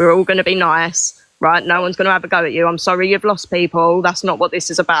screaming. We're all going to be nice, right? No one's going to have a go at you. I'm sorry you've lost people. That's not what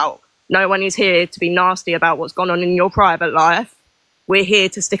this is about. No one is here to be nasty about what's gone on in your private life. We're here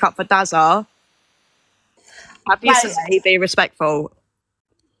to stick up for Dazza. Obviously, be respectful.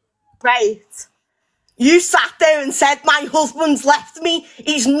 Right. You sat there and said my husband's left me.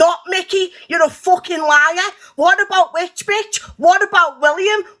 He's not, Mickey. You're a fucking liar. What about Witch Bitch? What about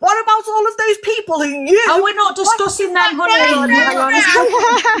William? What about all of those people who you... Oh, we're not discussing them, honey. Hang on.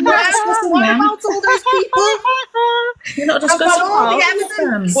 What about all those people? You're not discussing all the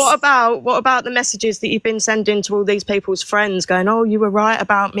evidence. What about the messages that you've been sending to all these people's friends going, oh, you were right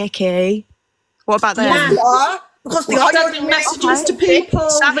about Mickey? What about them? Yeah. Because they are sending messages to people.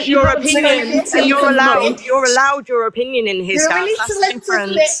 That's your opinion. And you're allowed your opinion in his house. That's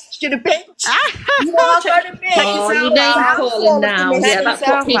different. You're a bitch. You are going to bitch. Oh, you name calling now. Yeah, that's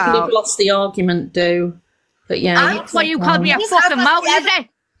what people who've lost the argument do. But yeah. That's why you called me a fucking mouth, is it?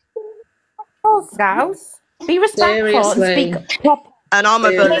 Oh, Scouse. Be respectful and speak proper. And I'm a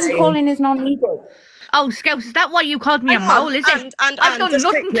bully. Calling is not needed. Oh, Scouse, is that why you called me a mole, is it? And I've done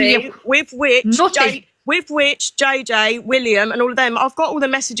nothing to you. With which JJ, William, and all of them, I've got all the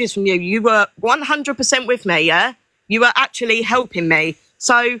messages from you. You were 100% with me, yeah? You were actually helping me.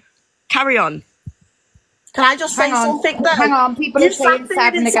 So, carry on. Can I just say something though? Hang on, people are saying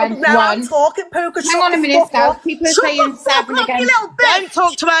 7 against 1. I'm talking, Poker. Hang on a minute, Scouse. People are saying 7 against 1. Don't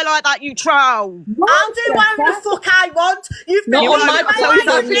talk to her like that, you troll. I'll do whatever the fuck I want. You've been not on my platform,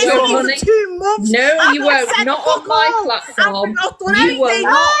 for 2 months. No, you won't. Not on my platform. You will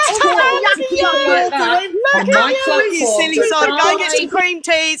not talk to people like that on my platform. You silly sod. Go and get some cream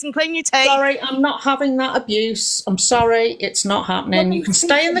cheese and clean your teeth. Sorry, I'm not having that abuse. I'm sorry, it's not happening. You can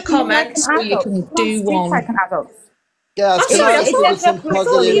stay in the comments or you can do one. Guys, can I give some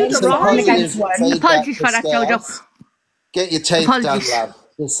positive Apologies for that, feedback? Jojo. Get your teeth done, love.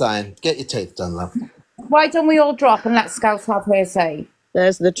 Just saying. Get your teeth done, love. Why don't we all drop and let Scouse have her say?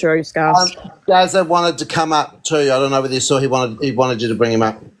 There's the truth, Scouse. Dazza wanted to come up too. I don't know whether you saw he wanted you to bring him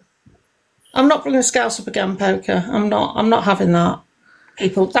up. I'm not bringing Scouse up again, Poker. I'm not having that.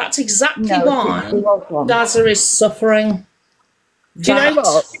 People, that's exactly why Dazza is suffering. Do you know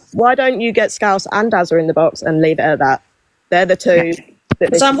what? Why don't you get Scouse and Dazza in the box and leave it at that? They're the two.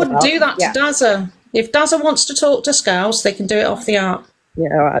 Because I wouldn't do that to Dazza. If Dazza wants to talk to Scouse, they can do it off the app.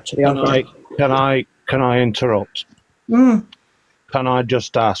 Yeah, actually. Can I interrupt? Mm. Can I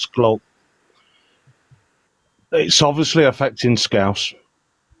just ask, look, it's obviously affecting Scouse.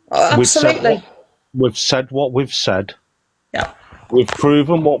 Oh, absolutely. We've said what we've said. Yeah. We've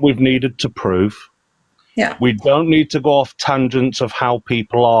proven what we've needed to prove. Yeah. We don't need to go off tangents of how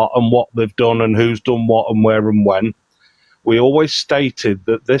people are and what they've done and who's done what and where and when. We always stated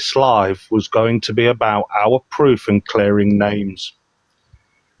that this live was going to be about our proof and clearing names.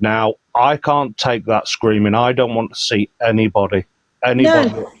 Now, I can't take that screaming. I don't want to see anybody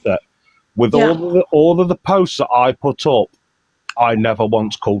upset. With all of the posts that I put up, I never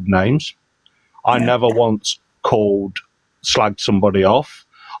once called names. I never once slagged somebody off.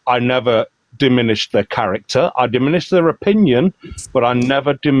 I never diminished their character. I diminished their opinion, but I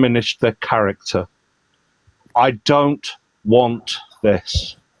never diminished their character. I don't want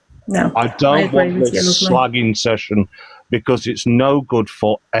this. No, I don't want this slagging session because it's no good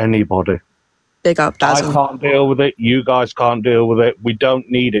for anybody. Big up, Dazzle. I can't deal with it. You guys can't deal with it. We don't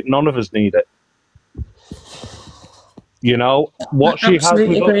need it. None of us need it. You know, what she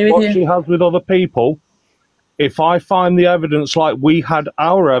has with other people, if I find the evidence like we had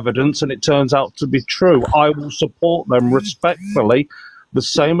our evidence and it turns out to be true, I will support them respectfully the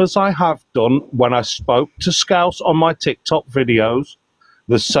same as I have done when I spoke to Scouse on my TikTok videos,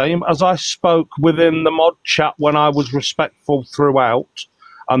 the same as I spoke within the mod chat when I was respectful throughout,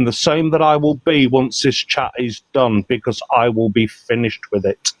 and the same that I will be once this chat is done, because I will be finished with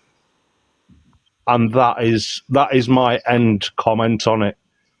it. And that is my end comment on it,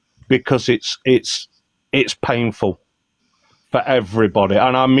 because it's painful for everybody,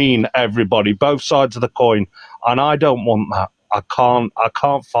 and I mean everybody, both sides of the coin, and I don't want that. I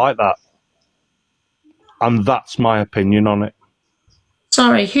can't fight that, and that's my opinion on it.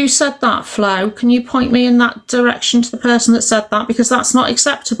 Sorry, who said that, Flo? Can you point me in that direction to the person that said that? Because that's not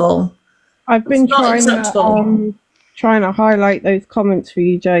acceptable. I've been trying to highlight those comments for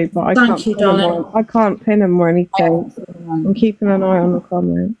you, Joe, but I can't pin them or anything. I'm keeping an eye on the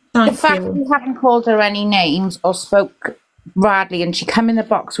comments. The fact that you haven't called her any names or spoke badly, and she come in the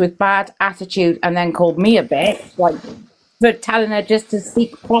box with bad attitude and then called me a bitch, like, for telling her just to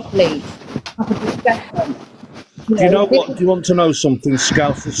speak properly. Do you know what? Do you want to know something?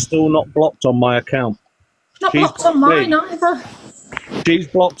 Scouse is still not blocked on my account. Not blocked on mine either. She's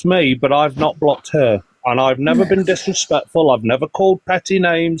blocked me, but I've not blocked her. And I've never been disrespectful. I've never called petty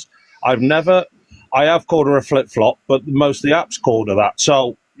names. I have called her a flip-flop, but most of the apps called her that.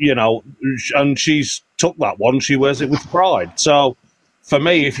 So, you know, and she's took that one. She wears it with pride. So, for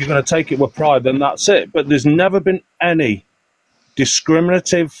me, if you're going to take it with pride, then that's it. But there's never been any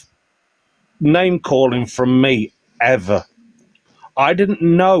discriminative name-calling from me, ever. I didn't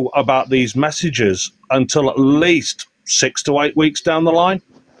know about these messages until at least 6 to 8 weeks down the line.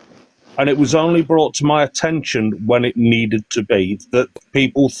 And it was only brought to my attention when it needed to be, that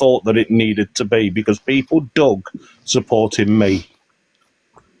people thought that it needed to be, because people dug supporting me.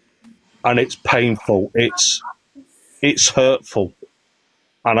 And it's painful. It's hurtful.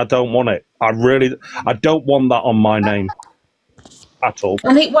 And I don't want it. I don't want that on my name at all.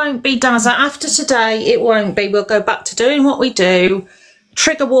 And it won't be, Dazza. After today, it won't be. We'll go back to doing what we do.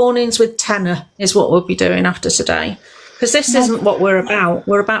 Trigger warnings with tenor is what we'll be doing after today. Because this isn't what we're about.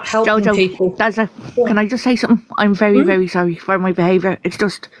 We're about helping Jojo, people. Can I just say something? I'm very, very sorry for my behaviour. It's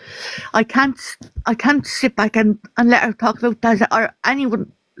just, I can't sit back and let her talk about Dazza or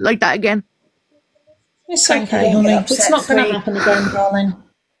anyone like that again. It's okay, honey. It's not going to happen again, darling.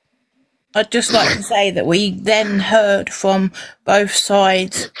 I'd just like to say that we then heard from both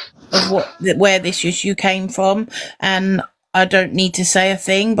sides of where this issue came from, and I don't need to say a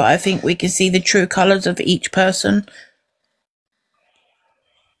thing, but I think we can see the true colours of each person.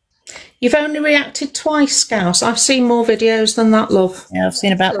 You've only reacted twice, Scouse. I've seen more videos than that, love. Yeah, I've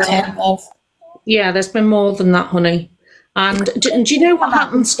seen about 10, love. Yeah, there's been more than that, honey. And do you know what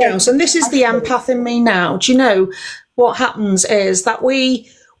happens, Scouse? And this is the empath in me now. Do you know what happens is that we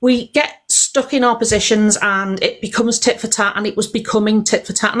get stuck in our positions and it becomes tit for tat, and it was becoming tit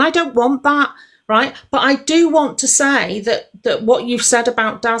for tat. And I don't want that, right? But I do want to say that what you've said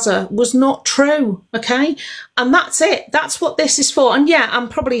about Dazza was not true, okay? And that's it. That's what this is for. And yeah, I'm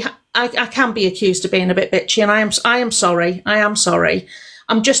probably... I can be accused of being a bit bitchy, and I am sorry. I am sorry.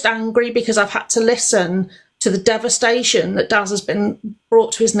 I'm just angry because I've had to listen to the devastation that Daz has been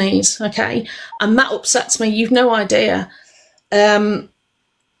brought to his knees, okay? And that upsets me. You've no idea. But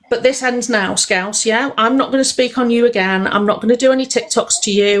this ends now, Scouse, yeah? I'm not going to speak on you again. I'm not going to do any TikToks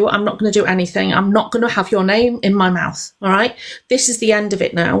to you. I'm not going to do anything. I'm not going to have your name in my mouth, all right? This is the end of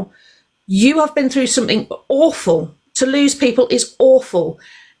it now. You have been through something awful. To lose people is awful.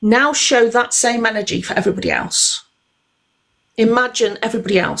 Now show that same energy for everybody else. Imagine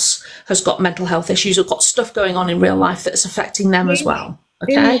everybody else has got mental health issues or got stuff going on in real life that's affecting them as well.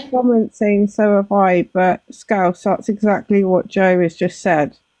 Okay? In the comments saying so have I, but Scouse, that's exactly what Jo has just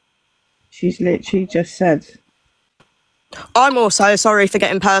said. She's literally just said. I'm also sorry for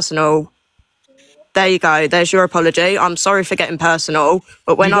getting personal. There you go. There's your apology. I'm sorry for getting personal.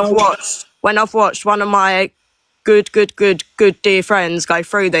 But when I've watched one of my good dear friends go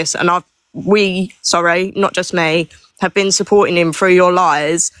through this, and not just me, have been supporting him through your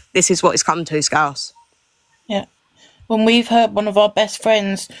lies, this is what it's come to, Scouse. Yeah. When we've heard one of our best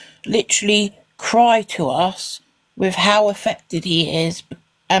friends literally cry to us with how affected he is,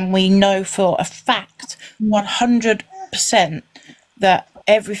 and we know for a fact 100% that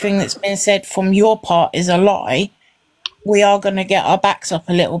everything that's been said from your part is a lie, we are going to get our backs up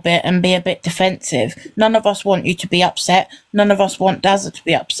a little bit and be a bit defensive. None of us want you to be upset. None of us want Dazza to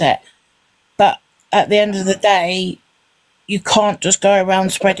be upset. But at the end of the day, you can't just go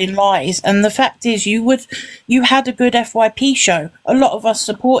around spreading lies. And the fact is, you had a good FYP show. A lot of us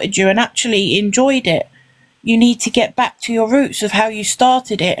supported you and actually enjoyed it. You need to get back to your roots of how you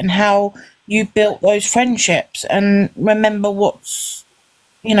started it and how you built those friendships, and remember what's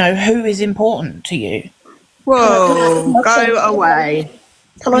you know, who is important to you. Whoa, go away.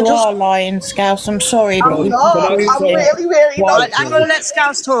 You are lying, Scouse. I'm sorry, but I'm not. I'm really, really Right, not. hang on, let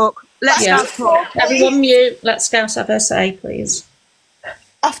Scouse talk. Let Scouse talk. Everyone mute. Let Scouse have her say, please.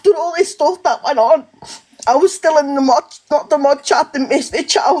 After all this stuff that went on, I was still in the mod, not the mod chat, the Misfit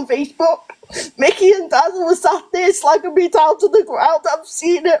chat on Facebook. Mickey and Dad were sat there slagging me down to the ground. I've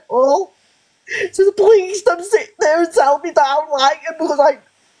seen it all. So please don't sit there and tell me that I'm lying, because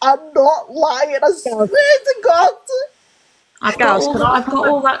I'm not lying. I swear to God. I've got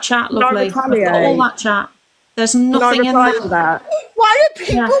all that chat, lovely. I've got all that chat. There's nothing in that. Why are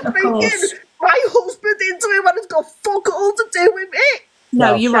people thinking course. my husband into it when it's got fuck all to do with me?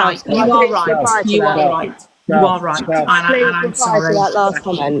 No, you're right. You are right. You are right. You are right. And I'm sorry. that last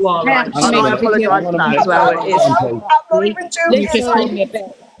comment. You are right. I apologise for that as well. It is. I'm not even joking. You just called me a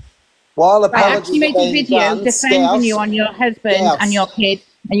bitch. While I apologies actually made a video defending you on your husband and your kid,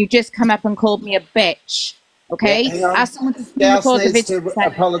 and you just come up and called me a bitch. Okay? Ask someone to Scouse record the needs video. to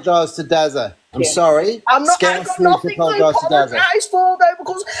apologise to Dazza. I'm sorry. I'm not. I've Scouse got needs to nothing to apologise to Dazza. apologise for though,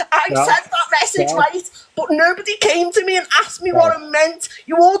 because I No. sent that message No. right, but nobody came to me and asked me what it meant.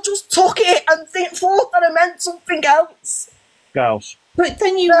 You all just took it and thought that it meant something else. Scouse. But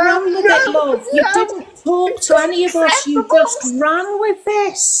then you ran with it, love. You didn't talk to any of us. You just ran with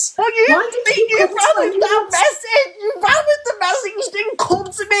this. Well, you Why did think you you ran come to with that message? You ran with the message. You didn't come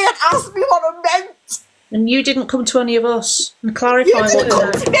to me and ask me what it meant. And you didn't come to any of us and clarify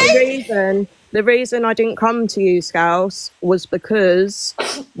what it meant. The reason I didn't come to you, Scouse, was because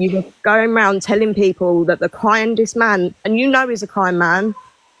you were going around telling people that the kindest man, and you know he's a kind man,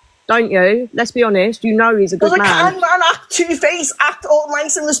 don't you? Let's be honest, you know he's a good Does a man. kind man act two-faced, act all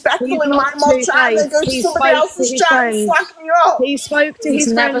nice and respectful He's in not my mod chat, and then go to two-faced. He somebody spoke else's to his chat and friends. slack me off? He spoke to He's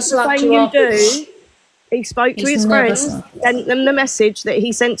his never friends the slapped same you you off. do. He spoke to He's his never friends, sent them the message that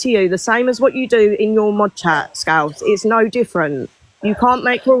he sent to you, the same as what you do in your mod chat, Scouse. It's no different. You can't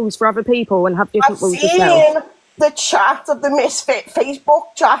make rules for other people and have different I've rules seen yourself. the chat of the Misfit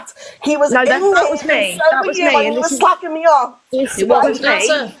Facebook chat. He was No, in that there, was me. and so That were was you me, when and he was this is- slacking me off. It wasn't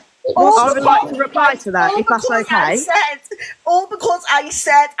me. I would like to reply to that, if that's okay. All because I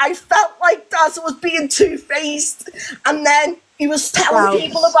said I felt like Dazza was being two-faced, and then he was telling Well,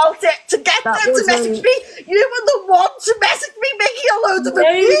 people about it to get them that to wasn't- message me. You were the one to message me, making a load of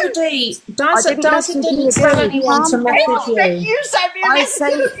abuse. Dazza didn't tell anyone to message you. You sent me a I message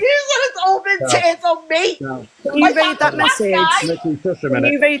sent- of abuse, and it's all been turned on me. Can you read that message? Can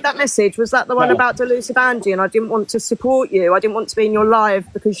you read that message? Was that the one No. about Delusive Andy? And I didn't want to support you. I didn't want to be in your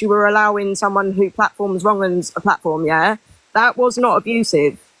live because you were allowing someone who platforms wrong uns a platform, yeah? That was not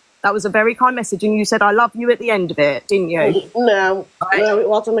abusive. That was a very kind message, and you said I love you at the end of it, didn't you? No, no, it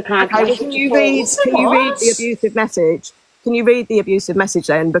wasn't a kind Okay, well, can you read the abusive message? Can you read the abusive message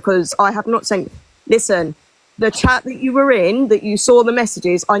then? Because I have not sent... Listen, the chat that you were in, that you saw the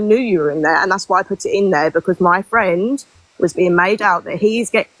messages, I knew you were in there, and that's why I put it in there, because my friend was being made out that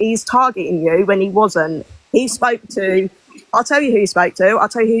he's targeting you when he wasn't. He spoke to... I'll tell you who he spoke to. I'll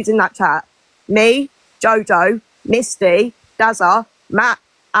tell you who's in that chat. Me, Jojo, Misty, Dazza, Matt,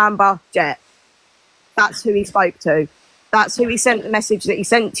 Amber, Jet. That's who he spoke to. That's who he sent the message that he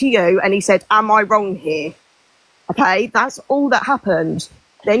sent to you, and he said, am I wrong here? Okay, that's all that happened.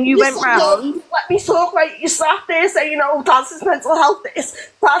 Then you went round. Let me talk, right? You sat there saying, oh, Daz's mental health this,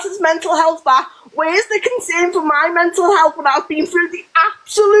 Daz's mental health that. Where's the concern for my mental health when I've been through the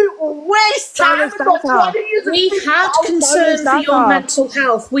absolute worst time? We had concern for your mental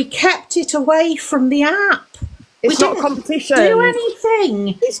health. We kept it away from the app. It's We not a didn't competition. do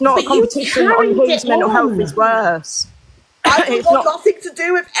anything. It's not a But you competition on carried whose it mental health on. is worse. I've It's got not- nothing to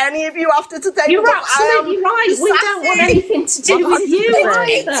do with any of you after today. You're because I am absolutely right. We don't want anything to do with you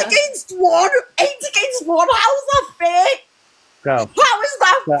Eight either. against one. 8 against 1. How's that fair? Go. How is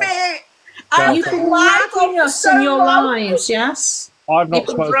that Go. fair? Go. You've been dragging us in your lives, yes? I've not You've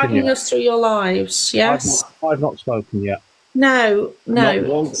been spoken dragging yet. us through your lives, yes? I've not spoken yet. No.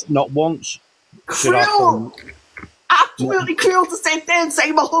 Not once. Did I Cruel. Absolutely cruel to sit there and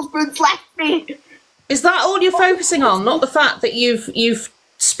say my husband's left me. Is that all you're focusing on? Not the fact that you've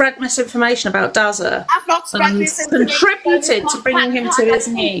spread misinformation about Dazza I've not spread and misinformation. contributed to bringing him to his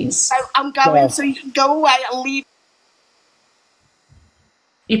knees? So I'm going, so you can go away and leave.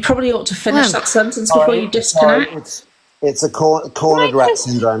 You probably ought to finish Wow. that sentence before you disconnect. It's a cornered rat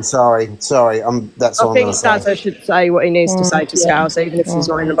syndrome. Sorry. That's all I I'm think going to say. Dazza should say what he needs to say to Scouse, even if he's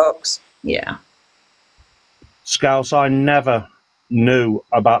not in the box. Yeah. Scouse, I never knew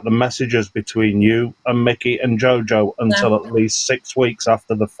about the messages between you and Mickey and JoJo until at least 6 weeks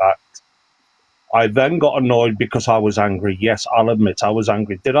after the fact. I then got annoyed because I was angry. Yes, I'll admit I was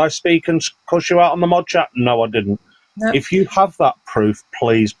angry. Did I speak and cuss you out on the mod chat? No, I didn't. No. If you have that proof,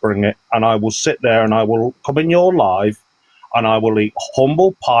 please bring it, and I will sit there and I will come in your live and I will eat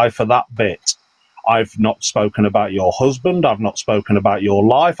humble pie for that bit. I've not spoken about your husband. I've not spoken about your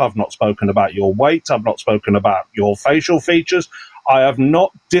life. I've not spoken about your weight. I've not spoken about your facial features. I have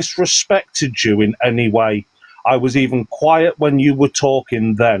not disrespected you in any way. I was even quiet when you were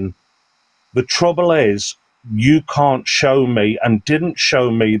talking then. The trouble is, you can't show me and didn't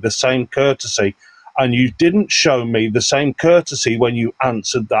show me the same courtesy, and you didn't show me the same courtesy when you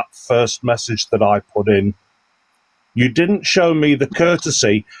answered that first message that I put in. You didn't show me the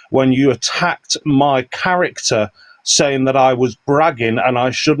courtesy when you attacked my character, saying that I was bragging and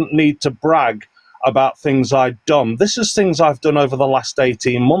I shouldn't need to brag about things I'd done. This is things I've done over the last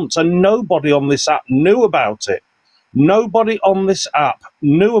 18 months, and nobody on this app knew about it. Nobody on this app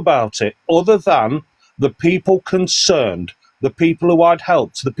knew about it other than the people concerned, the people who I'd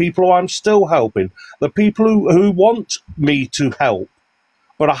helped, the people who I'm still helping, the people who want me to help.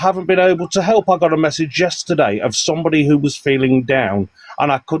 But I haven't been able to help. I got a message yesterday of somebody who was feeling down,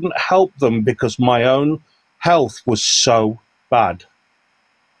 and I couldn't help them because my own health was so bad.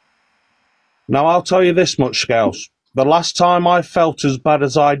 Now, I'll tell you this much, Scouse. The last time I felt as bad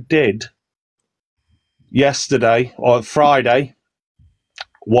as I did yesterday, or Friday,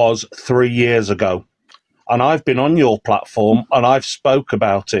 was 3 years ago. And I've been on your platform, and I've spoke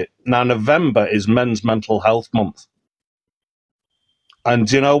about it. Now, November is Men's Mental Health Month. And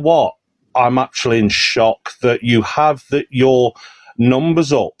you know what? I'm actually in shock that you have your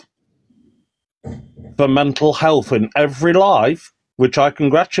numbers up for mental health in every live, which I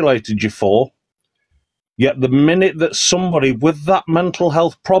congratulated you for. Yet the minute that somebody with that mental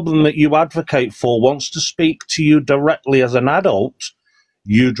health problem that you advocate for wants to speak to you directly as an adult,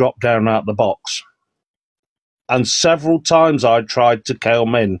 you drop down out the box. And several times I tried to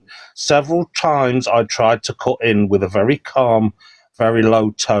calm in. Several times I tried to cut in with a very calm, very low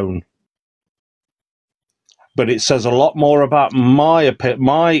tone. But it says a lot more about my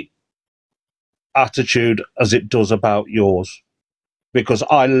attitude as it does about yours. Because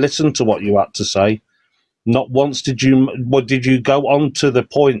I listened to what you had to say. Not once did you go on to the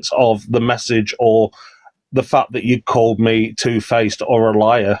points of the message or the fact that you called me two-faced or a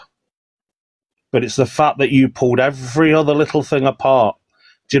liar. But it's the fact that you pulled every other little thing apart.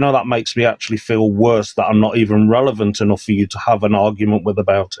 Do you know, that makes me actually feel worse that I'm not even relevant enough for you to have an argument with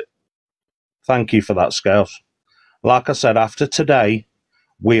about it. Thank you for that, Scouse. Like I said, after today,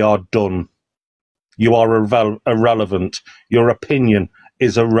 we are done. You are irrelevant. Your opinion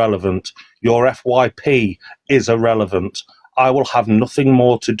is irrelevant. Your FYP is irrelevant. I will have nothing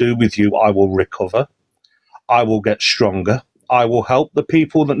more to do with you. I will recover. I will get stronger. I will help the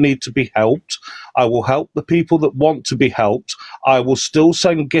people that need to be helped. I will help the people that want to be helped. I will still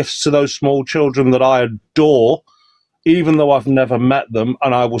send gifts to those small children that I adore, even though I've never met them,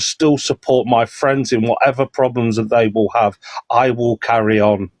 and I will still support my friends in whatever problems that they will have. I will carry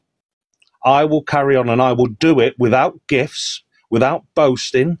on. I will carry on, and I will do it without gifts, without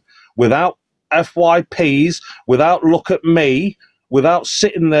boasting, without FYPs, without look at me, without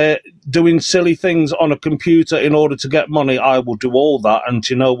sitting there doing silly things on a computer in order to get money. I will do all that, and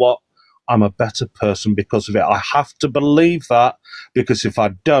you know what? I'm a better person because of it. I have to believe that, because if I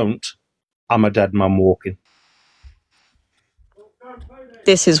don't, I'm a dead man walking.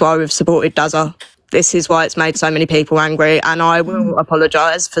 This is why we've supported Dazza. This is why it's made so many people angry, and I will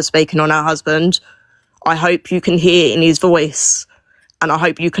apologise for speaking on her husband. I hope you can hear in his voice, and I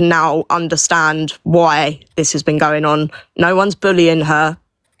hope you can now understand why this has been going on. No one's bullying her.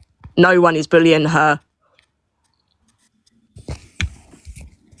 No one is bullying her.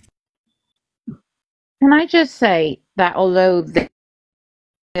 Can I just say that although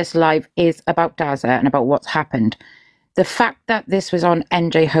this live is about Dazza and about what's happened, the fact that this was on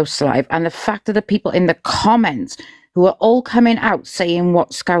NJ Host Live and the fact that the people in the comments who are all coming out saying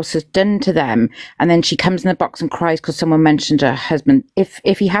what Scouse has done to them, and then she comes in the box and cries because someone mentioned her husband.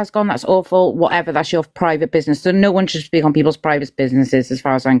 If he has gone, that's awful, whatever, that's your private business. So no one should speak on people's private businesses as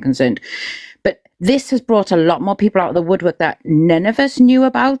far as I'm concerned. But this has brought a lot more people out of the woodwork that none of us knew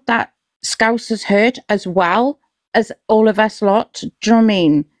about, that Scouse has hurt as well as all of us lot. Do you know what I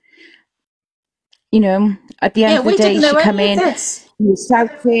mean? You know, at the end of the day, she come in, she was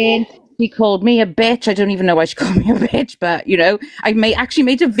shouting, she called me a bitch. I don't even know why she called me a bitch, but, you know, I actually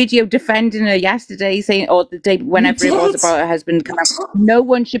made a video defending her yesterday, saying, or the day, whenever it was, about her husband. No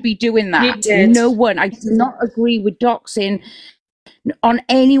one should be doing that. You did. No one. I do not agree with doxing on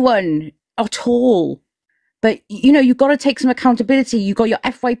anyone at all. But you know, you've got to take some accountability. You got your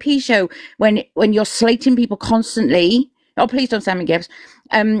FYP show when you're slating people constantly. Oh, please don't send me gifts.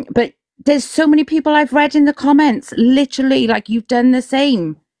 But there's so many people I've read in the comments, literally, like, you've done the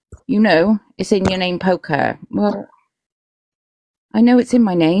same. You know, it's in your name, poker. Well, I know it's in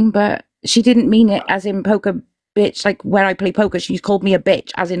my name, but she didn't mean it as in poker bitch. Like, where I play poker, she's called me a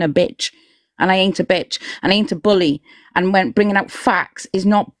bitch, as in a bitch. And I ain't a bitch. And I ain't a bully. And when bringing out facts is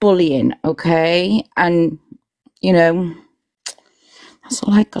not bullying, okay? And, you know, that's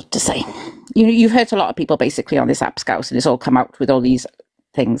all I got to say. You know, you've hurt a lot of people, basically, on this app, Scouse, and it's all come out with all these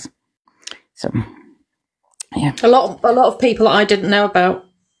things. So, yeah. A lot of people I didn't know about.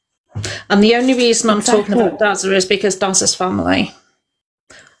 And the only reason I'm talking about Dazza is because Dazza's family.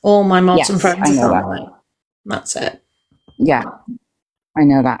 All my mods and friends are family. That's it. Yeah, I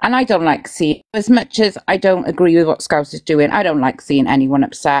know that. And I don't like seeing, as much as I don't agree with what Scouse is doing, I don't like seeing anyone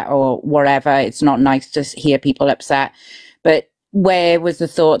upset or whatever. It's not nice to hear people upset. But where was the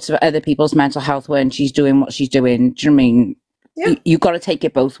thoughts of other people's mental health when she's doing what she's doing? Do you know what I mean? Yeah. You've got to take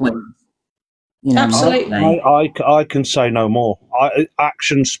it both ways. You know? Absolutely. I can say no more.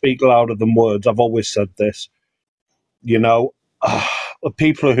 Actions speak louder than words. I've always said this. You know, the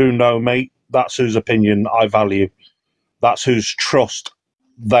people who know me, that's whose opinion I value. That's whose trust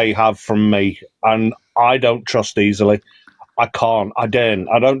they have from me. And I don't trust easily. I can't. I daren't.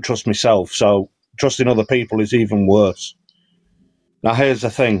 I don't trust myself. So trusting other people is even worse. Now, here's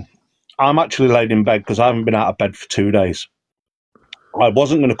the thing. I'm actually laid in bed because I haven't been out of bed for 2 days. I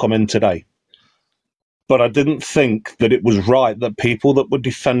wasn't going to come in today. But I didn't think that it was right that people that were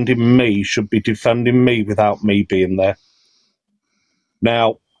defending me should be defending me without me being there.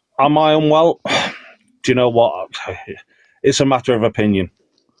 Now, am I unwell? Do you know what? It's a matter of opinion.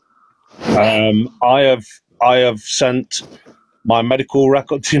 I have sent my medical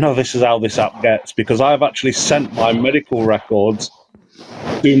records. You know, this is how this app gets, because I have actually sent my medical records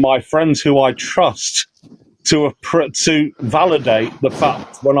to my friends who I trust to validate the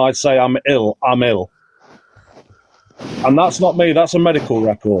fact when I say I'm ill, I'm ill. And that's not me, that's a medical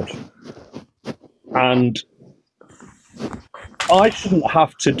record. And I shouldn't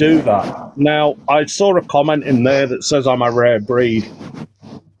have to do that. Now, I saw a comment in there that says I'm a rare breed.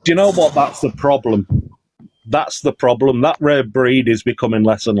 Do you know what? That's the problem. That's the problem. That rare breed is becoming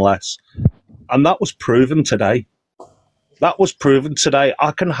less and less. And that was proven today. That was proven today.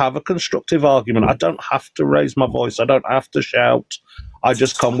 I can have a constructive argument. I don't have to raise my voice. I don't have to shout. I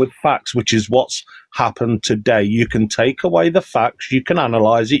just come with facts, which is what's happened today. You can take away the facts, you can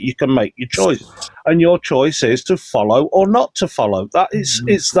analyse it, you can make your choice. And your choice is to follow or not to follow.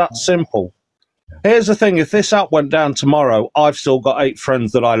 It's that simple. Here's the thing, if this app went down tomorrow, I've still got 8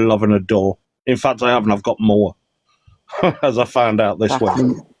 friends that I love and adore. In fact, I haven't, I've got more. As I found out this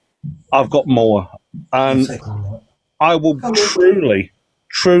week. I've got more. And I will truly,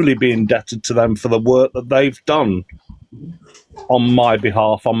 truly be indebted to them for the work that they've done on my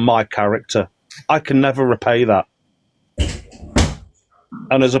behalf, on my character. I can never repay that.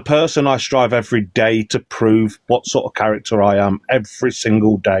 And as a person, I strive every day to prove what sort of character I am, every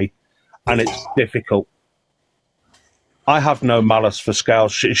single day. And it's difficult. I have no malice for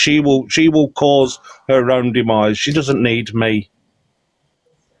Scouse. She will cause her own demise. She doesn't need me.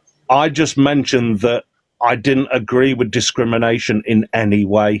 I just mentioned that I didn't agree with discrimination in any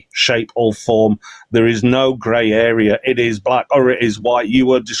way, shape or form. There is no grey area. It is black or it is white.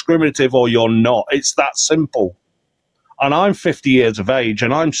 You are discriminative or you're not. It's that simple. And I'm 50 years of age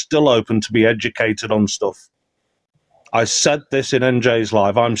and I'm still open to be educated on stuff. I said this in NJ's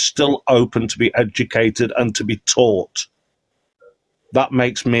live. I'm still open to be educated and to be taught. That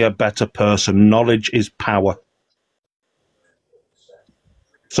makes me a better person. Knowledge is power.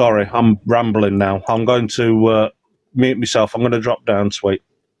 Sorry, I'm rambling now. I'm going to mute myself. I'm going to drop down, sweet.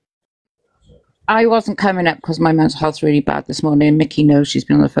 I wasn't coming up because my mental health's really bad this morning. Mickey knows, she's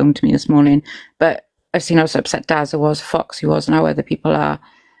been on the phone to me this morning. But I've seen how upset Dazza was, Foxy was, and how other people are.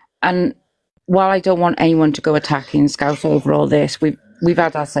 And while I don't want anyone to go attacking Scouse over all this, we've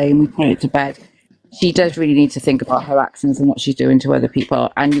had our say and we've put it to bed. She does really need to think about her actions and what she's doing to other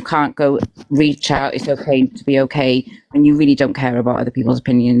people. And you can't go reach out, it's okay to be okay, when you really don't care about other people's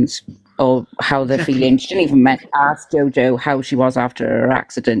opinions or how they're feeling. She didn't even ask JoJo how she was after her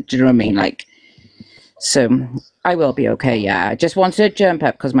accident. Do you know what I mean? Like, so I will be okay, yeah. I just wanted to jump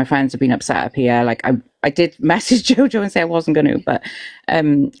up because my friends have been upset up here. Like, I did message JoJo and say I wasn't going to, but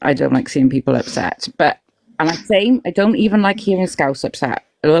I don't like seeing people upset. But, and I'm saying, I don't even like hearing Scouse upset.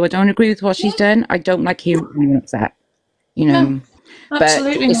 Although I don't agree with what she's done, I don't like hearing anyone upset, you know. No, but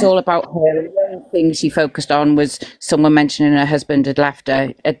it's all about her. And the only thing she focused on was someone mentioning her husband had left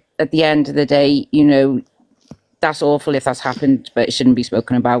her. At the end of the day, you know, that's awful if that's happened, but it shouldn't be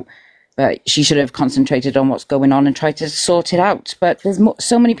spoken about. But she should have concentrated on what's going on and tried to sort it out. But there's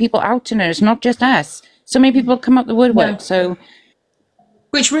so many people out in her. It's not just us. So many people come up the woodwork. Yeah. So,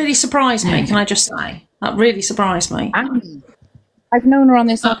 which really surprised me. Can I just say that really surprised me? I've known her on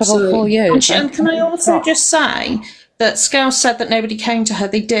this app about 4 years. And can I also just say that Scouse said that nobody came to her.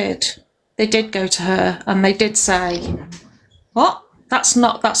 They did. They did go to her, and they did say, "What? That's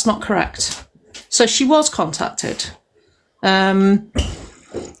not correct." So she was contacted.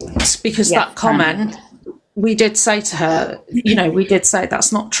 Because that comment, we did say to her, we did say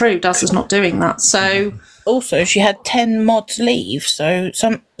that's not true. Dazza's not doing that. So also, she had 10 mods leave, so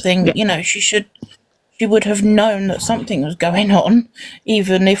something, she would have known that something was going on,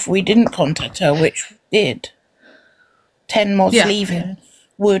 even if we didn't contact her, which we did. 10 mods leaving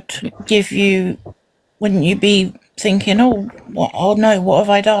would give you, wouldn't you be thinking, oh no, what have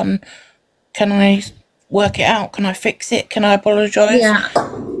I done? Can I work it out? Can I fix it? Can I apologise? Yeah.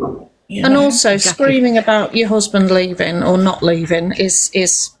 And also screaming about your husband leaving or not leaving is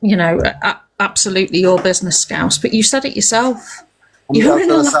absolutely your business, Scouse. But you said it yourself. I'm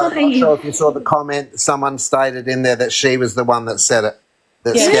not sure if you saw the comment. Someone stated in there that she was the one that said it.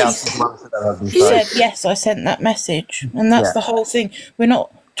 That Scouse was the one that said her husband. She said, yes, I sent that message. And that's the whole thing. We're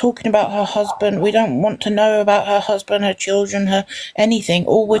not talking about her husband. We don't want to know about her husband, her children, her anything.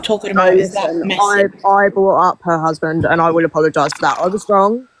 All we're talking about is that message. I brought up her husband, and I will apologise for that. I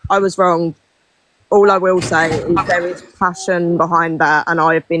was wrong. All I will say is there is passion behind that, and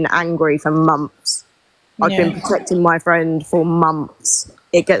I have been angry for months. I've been protecting my friend for months.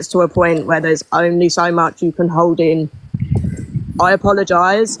 It gets to a point where there's only so much you can hold in. I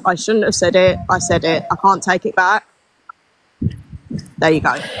apologise. I shouldn't have said it. I said it. I can't take it back. There you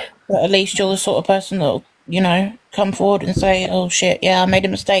go. But at least you're the sort of person that'll, come forward and say, oh shit, yeah, I made a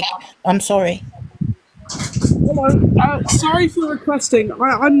mistake. I'm sorry. Hello. Sorry for requesting.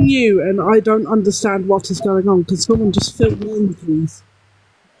 I'm new and I don't understand what is going on. Can someone just fill me in, please?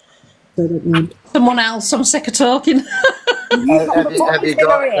 They don't mind. Someone else. I'm sick of talking. have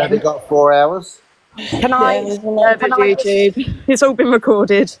you got 4 hours? Can I? YouTube. It's all been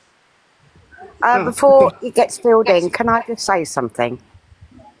recorded. Before it gets filled in, can I just say something?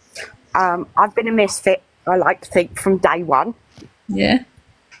 I've been a misfit, I like to think, from day one. Yeah.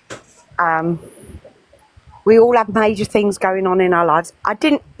 We all have major things going on in our lives. I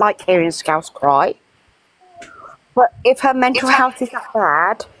didn't like hearing Scouse cry. But if her mental health is that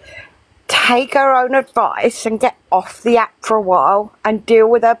bad, take her own advice and get off the app for a while and deal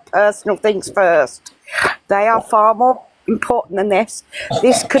with her personal things first. They are far more important than this.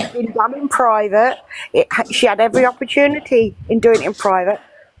 This could have been done in private. She had every opportunity in doing it in private.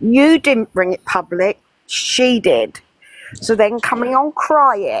 You didn't bring it public. She did. So then coming on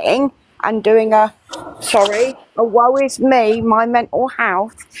crying and doing a woe is me, my mental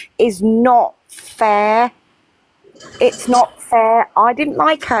health is not fair. It's not fair. I didn't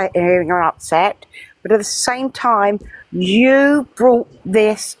like her hearing her upset, but at the same time, you brought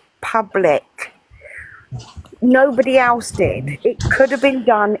this public. Nobody else did. It could have been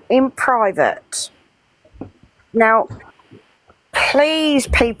done in private. Now, please,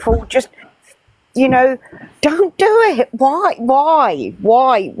 people, just, don't do it. Why?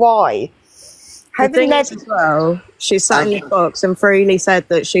 The thing is as well, she sat in the box and freely said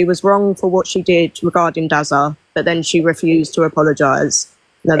that she was wrong for what she did regarding Dazza, but then she refused to apologise.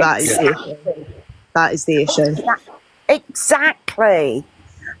 Now that is the issue. That is the issue. Exactly.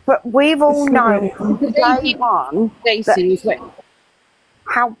 But we've all known from day one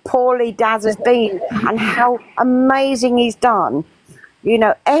how poorly Daz has been and how amazing he's done.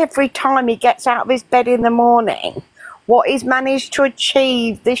 Every time he gets out of his bed in the morning, what he's managed to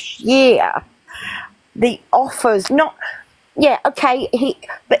achieve this year, the offers,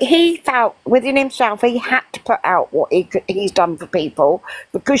 he felt within himself he had to put out what he's done for people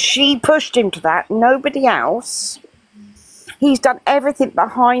because she pushed him to that, nobody else. He's done everything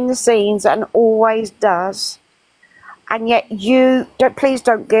behind the scenes and always does. And yet please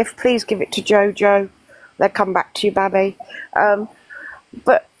give it to JoJo. They'll come back to you, Babby.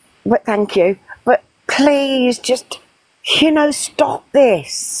 But thank you. But please just, stop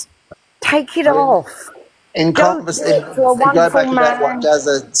this. Take it off. In conversation, go back about what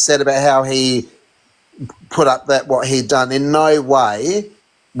Dazza said about how he put up what he'd done. In no way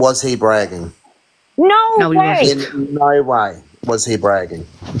was he bragging. No way. In no way was he bragging.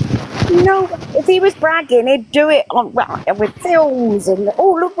 No, if he was bragging, he'd do it with films and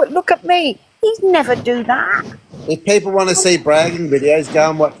look at me. He'd never do that. If people want to see bragging videos, go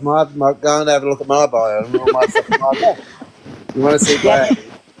and watch go and have a look at my bio and all my stuff. You want to see bragging?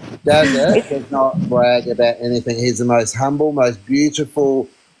 Dazza does not brag about anything. He's the most humble, most beautiful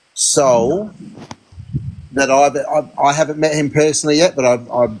soul that I haven't met him personally yet, but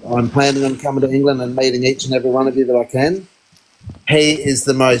I'm planning on coming to England and meeting each and every one of you that I can. He is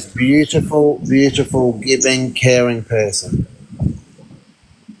the most beautiful, beautiful, giving, caring person.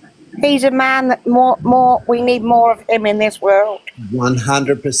 He's a man that we need more of him in this world.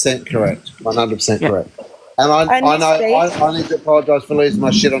 100% correct. 100% correct. And I know I need to apologise for losing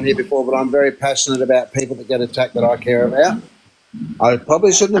my shit on here before, but I'm very passionate about people that get attacked that I care about. I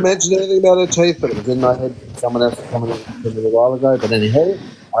probably shouldn't have mentioned anything about her teeth, but it was in my head. Someone else was coming in a little while ago. But anyhow,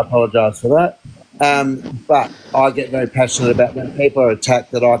 I apologise for that. But I get very passionate about when people are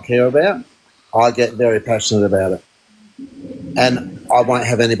attacked that I care about. I get very passionate about it. And I won't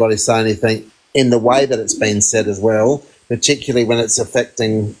have anybody say anything in the way that it's been said as well, particularly when it's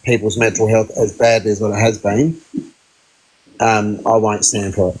affecting people's mental health as badly as what it has been. I won't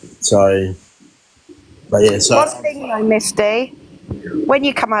stand for it. So, but yeah. So one thing though, Misty, when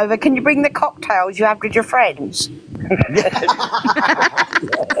you come over, can you bring the cocktails you have with your friends?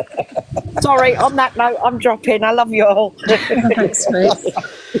 Sorry, on that note, I'm dropping. I love you all. Thanks, Hi,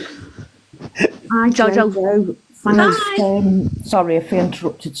 Jojo. Thanks. Sorry if I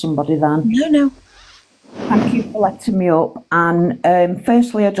interrupted somebody then. No. Thank you for letting me up. And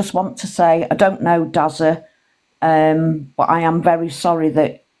firstly, I just want to say, I don't know Dazza, but I am very sorry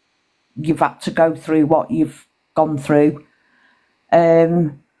that you've had to go through what you've gone through.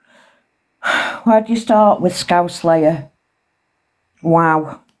 Where do you start with Scouse Layer?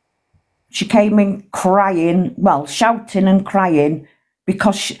 Wow. She came in crying, well, shouting and crying,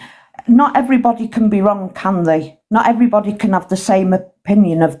 because not everybody can be wrong, can they? Not everybody can have the same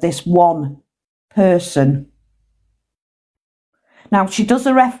opinion of this one person. Now, she does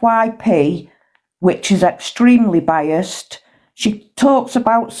her FYP, which is extremely biased. She talks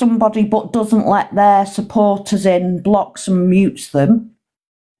about somebody but doesn't let their supporters in, blocks and mutes them,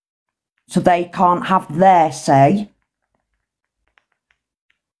 so they can't have their say.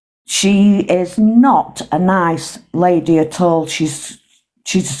 She is not a nice lady at all. She's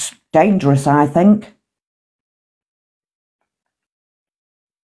dangerous, I think.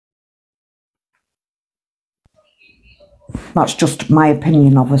 That's just my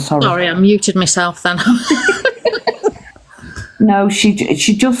opinion of her, sorry. Sorry, I muted myself then. No, she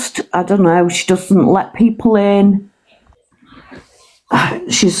just, I don't know, she doesn't let people in.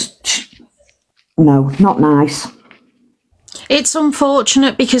 No, not nice. It's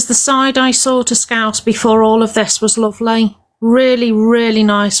unfortunate because the side I saw to Scouse before all of this was lovely. Really, really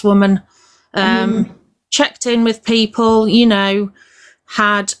nice woman. Checked in with people, you know,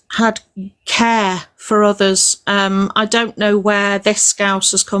 had care for others. I don't know where this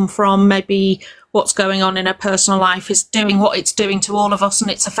Scouse has come from. Maybe what's going on in her personal life is doing what it's doing to all of us, and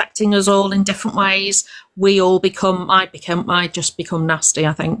it's affecting us all in different ways. I just become nasty,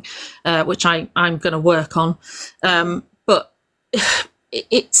 I think, which I'm going to work on. But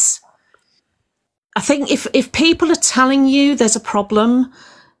I think if people are telling you there's a problem,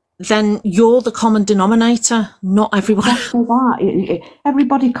 then you're the common denominator, not everyone. Exactly that.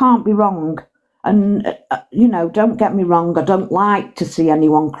 Everybody can't be wrong. And, you know, don't get me wrong, I don't like to see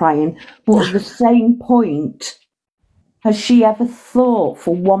anyone crying. But at the same point, has she ever thought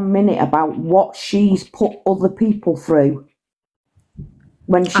for 1 minute about what she's put other people through?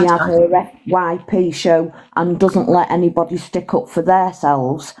 When she has her FYP show and doesn't let anybody stick up for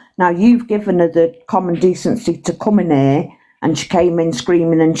themselves. Now, you've given her the common decency to come in here, and she came in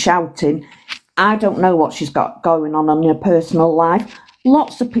screaming and shouting. I don't know what she's got going on in her personal life.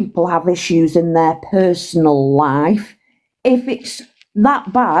 Lots of people have issues in their personal life. If it's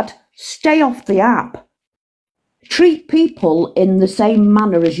that bad, stay off the app. Treat people in the same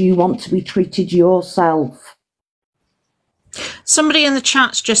manner as you want to be treated yourself. Somebody in the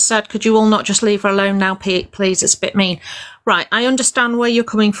chat's just said, could you all not just leave her alone now, please? It's a bit mean. Right, I understand where you're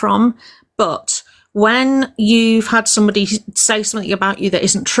coming from, but when you've had somebody say something about you that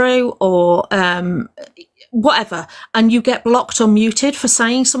isn't true or whatever, and you get blocked or muted for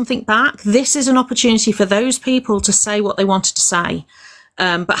saying something back, this is an opportunity for those people to say what they wanted to say,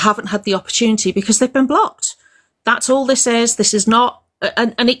 but haven't had the opportunity because they've been blocked. That's all this is. This is not...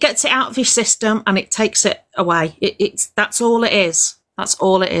 And it gets it out of your system and it takes it away. That's all it is. That's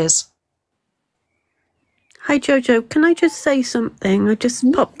all it is. Hi Jojo, can I just say something? I just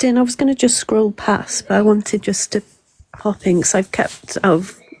popped in. I was going to just scroll past, but I wanted just to pop in because I've kept out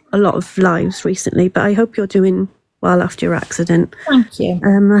of a lot of lives recently. But I hope you're doing well after your accident. Thank you.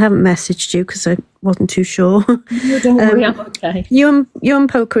 I haven't messaged you because I wasn't too sure. No, don't worry, I'm okay. You and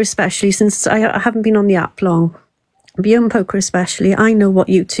Poker especially, since I haven't been on the app long. you and Poker especially, I know what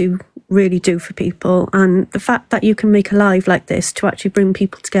you two really do for people, and the fact that you can make a live like this to actually bring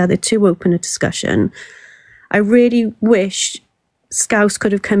people together to open a discussion, I really wish Scouse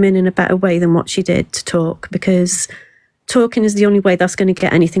could have come in a better way than what she did to talk, because talking is the only way that's going to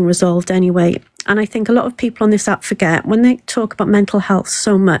get anything resolved anyway. And I think a lot of people on this app forget, when they talk about mental health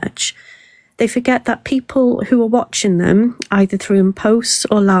so much, they forget that people who are watching them, either through posts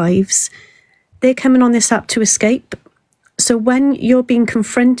or lives, they're coming on this app to escape. So when you're being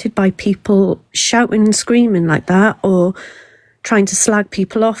confronted by people shouting and screaming like that, or trying to slag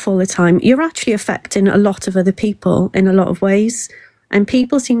people off all the time, you're actually affecting a lot of other people in a lot of ways. And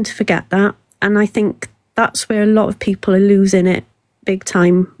people seem to forget that. And I think that's where a lot of people are losing it big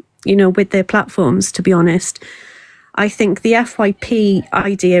time, you know, with their platforms, to be honest. I think the FYP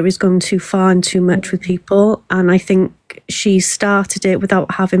idea is going too far and too much with people. And I think she started it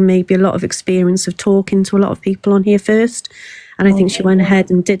without having maybe a lot of experience of talking to a lot of people on here first. And I think she went ahead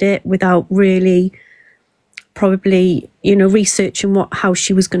and did it without really probably, you know, researching how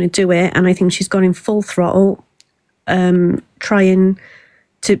she was going to do it. And I think she's gone in full throttle, trying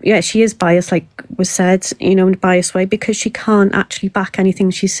to, yeah, she is biased, like was said, you know, in a biased way, because she can't actually back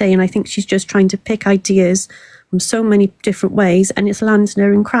anything she's saying. I think she's just trying to pick ideas from so many different ways, and it's landing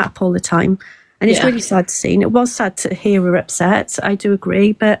her in crap all the time. And it's really sad to see. And it was sad to hear her upset. I do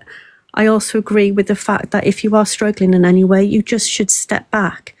agree. But I also agree with the fact that if you are struggling in any way, you just should step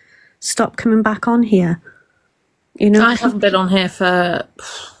back. Stop coming back on here. You know, I haven't been on here for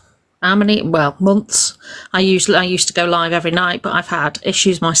how many? Well, months. I used to go live every night, but I've had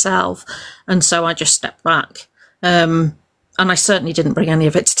issues myself, and so I just stepped back. And I certainly didn't bring any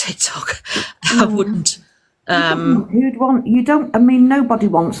of it to TikTok. I wouldn't. Who'd want? You don't. I mean, nobody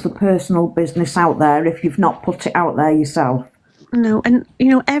wants the personal business out there if you've not put it out there yourself. No, and you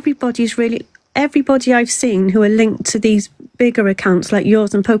know, everybody I've seen who are linked to these bigger accounts like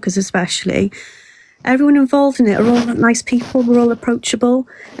yours and Poker's especially, everyone involved in it are all nice people, we're all approachable.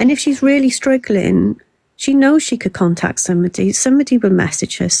 And if she's really struggling, she knows she could contact somebody. Somebody would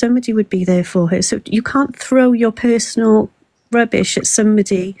message her, somebody would be there for her. So you can't throw your personal rubbish at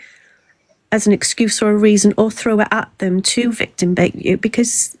somebody as an excuse or a reason, or throw it at them to victim bait you,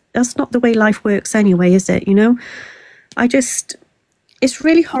 because that's not the way life works anyway, is it? You know, it's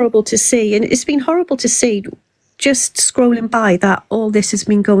really horrible to see, and it's been horrible to see just scrolling by that all this has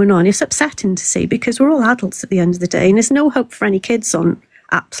been going on. It's upsetting to see, because we're all adults at the end of the day, and there's no hope for any kids on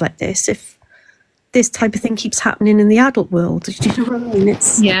apps like this if this type of thing keeps happening in the adult world. Do you know what I mean?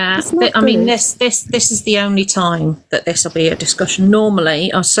 It's not I mean, good. this is the only time that this will be a discussion.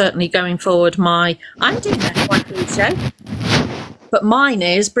 Normally, I'm certainly going forward. I'm doing that FYP show, but mine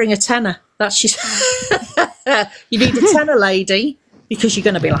is bring a tenner. That's just you need a tenner, lady, because you're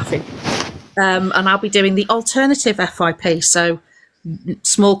going to be laughing. And I'll be doing the alternative FYP, so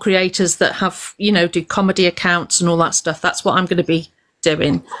small creators that have, you know, do comedy accounts and all that stuff. That's what I'm going to be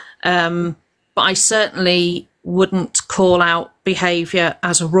doing. But I certainly wouldn't call out behaviour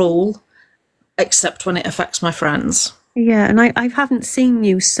as a rule, except when it affects my friends. Yeah, and I haven't seen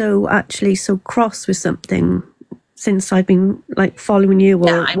you so cross with something since I've been like following you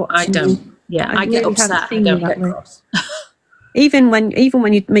or watching I don't. you. Yeah, I get really upset. haven't I seen don't you get that way. cross. Even when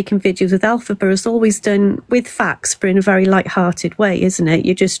you're making videos with Alphaba, it's always done with facts, but in a very light-hearted way, isn't it?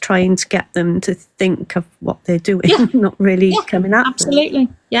 You're just trying to get them to think of what they're doing, not really coming at them. Absolutely,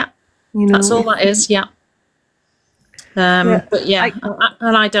 yeah. You know, that's all that is, yeah. But yeah,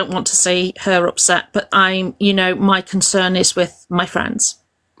 and I don't want to see her upset, but my concern is with my friends.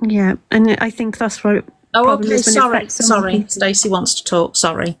 Yeah, and I think that's what. Okay, sorry. Stacey wants to talk.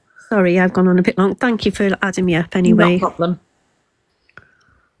 Sorry, I've gone on a bit long. Thank you for adding me up anyway. No problem.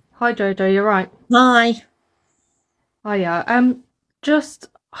 Hi Jojo, you're right. Hi. Hiya.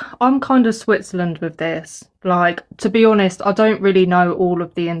 I'm kind of Switzerland with this. Like, to be honest, I don't really know all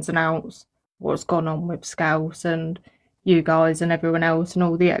of the ins and outs, what's gone on with Scouse and you guys and everyone else and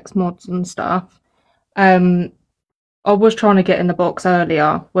all the ex-mods and stuff. I was trying to get in the box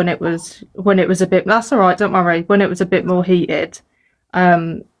earlier when it was a bit, that's all right, don't worry, when it was a bit more heated,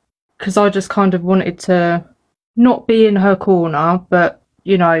 because I just kind of wanted to not be in her corner, but,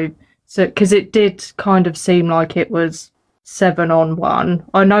 you know, so because it did kind of seem like it was 7-on-1.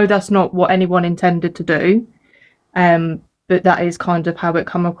 I know that's not what anyone intended to do, but that is kind of how it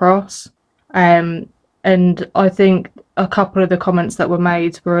come across. And I think a couple of the comments that were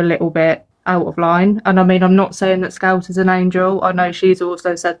made were a little bit out of line. And I mean, I'm not saying that Scouse is an angel. I know she's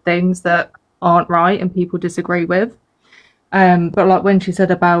also said things that aren't right and people disagree with. But like when she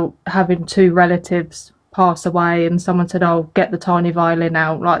said about having 2 relatives pass away and someone said, oh, get the tiny violin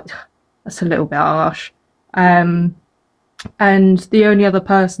out, like, that's a little bit harsh. and the only other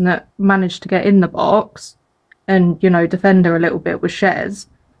person that managed to get in the box and, you know, defend her a little bit was Shez.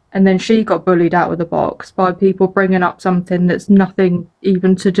 And then she got bullied out of the box by people bringing up something that's nothing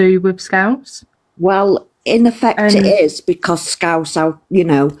even to do with Scouse. Well, in effect, it is, because Scouse, you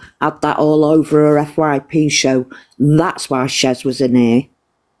know, had that all over her FYP show. That's why Shez was in here.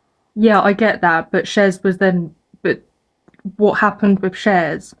 Yeah, I get that, but Shez was then. But what happened with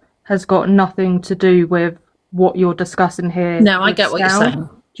Shez has got nothing to do with what you're discussing here. No, I with get what you're Scouse. saying.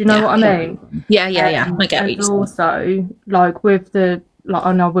 Do you know Yeah, what I mean? Yeah, I get what you're saying. Also, like with the, like,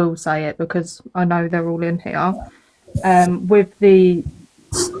 and I will say it because I know they're all in here. With the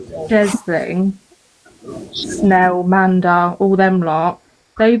Shez thing, Snell, Manda, all them lot,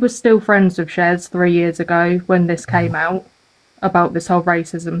 they were still friends with Shez 3 years ago when this came out about this whole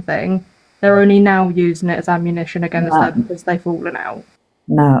racism thing. They're only now using it as ammunition against them because they've fallen out.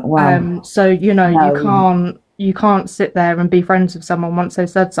 No, well, so you know, no. you can't sit there and be friends with someone once they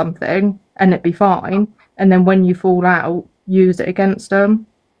said something and it be fine, and then when you fall out, use it against them.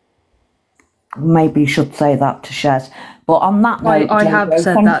 Maybe you should say that to Shez. But on that note, I have Jojo,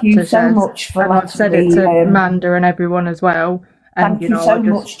 said thank that you to so Shez, much for and I've said it letting to me, Manda and everyone as well. And thank you you know, so I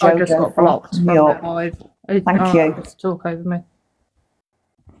much, just Jojo, got for blocked letting from me their up. live. Thank you. Just talk over me.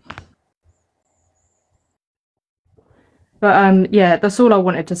 But yeah, that's all I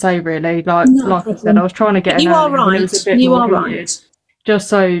wanted to say really. Like I said, I was trying to get an You are early one, but it was right. a bit You more are heated, right. just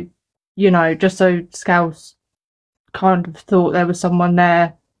so you know, just so Scouse kind of thought there was someone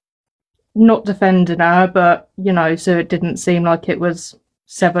there, not defending her, but you know, so it didn't seem like it was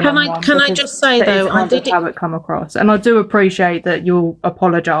 7-on-1. Can I just say that is though, I kind did of how it come across, and I do appreciate that you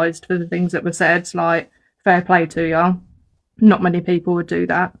apologised for the things that were said. Like, fair play to you. Not many people would do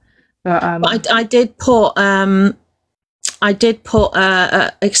that, but I did put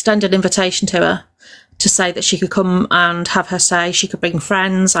a extended invitation to her to say that she could come and have her say. She could bring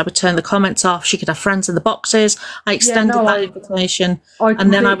friends. I would turn the comments off. She could have friends in the boxes. I extended that invitation,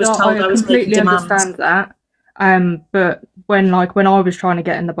 and then I was told I was making completely demands. understand that. But when I was trying to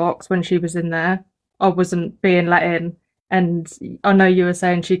get in the box when she was in there, I wasn't being let in. And I know you were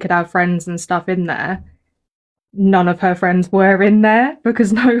saying she could have friends and stuff in there. None of her friends were in there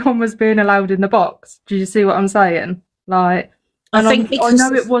because no one was being allowed in the box. Do you see what I'm saying? Like, and I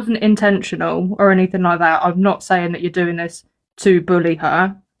know it wasn't intentional or anything like that. I'm not saying that you're doing this to bully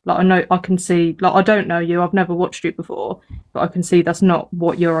her. Like, I know, I can see, like, I don't know you, I've never watched you before, but I can see that's not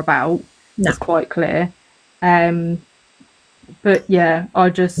what you're about. No. It's quite clear. But yeah, I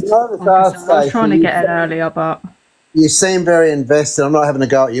just, No, like I said, I was trying to get in earlier, but You seem very invested. I'm not having a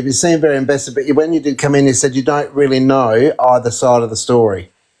go at you, but you seem very invested. But when you did come in, you said you don't really know either side of the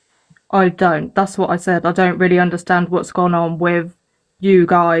story. I don't. That's what I said. I don't really understand what's gone on with you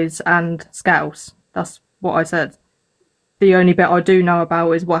guys and Scouse. That's what I said. The only bit I do know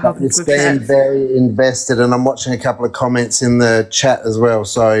about is what happened You with seem Shez. very invested, and I'm watching a couple of comments in the chat as well.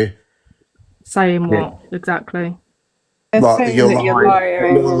 So, Saying what exactly? like you're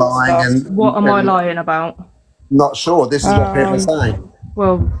lying, and What am I lying about? Not sure. This is what people are saying.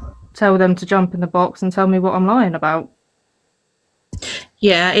 Well, tell them to jump in the box and tell me what I'm lying about.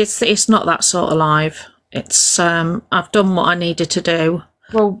 Yeah, it's not that sort of live. It's I've done what I needed to do.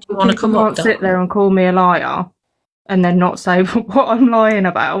 Well, Do you want to people come up? can't sit there and call me a liar and then not say what I'm lying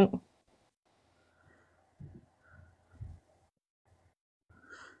about.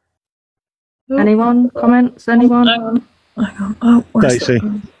 Anyone? Comments? Anyone? Stacey,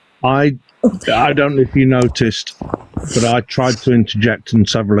 I don't know if you noticed, but I tried to interject on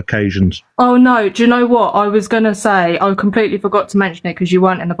several occasions. Oh no, do you know what? I was going to say, I completely forgot to mention it because you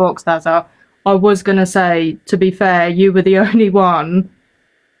weren't in the box, Dazza. I was going to say, to be fair, you were the only one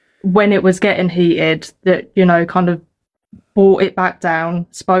when it was getting heated that, you know, kind of brought it back down,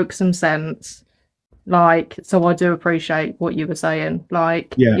 spoke some sense. Like, so I do appreciate what you were saying.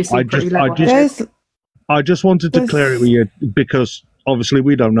 Like, Yeah, you seem pretty level-headed. I just wanted to clear it with you because obviously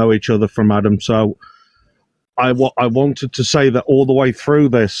we don't know each other from Adam. So I wanted to say that all the way through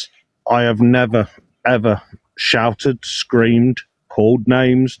this, I have never, ever shouted, screamed, called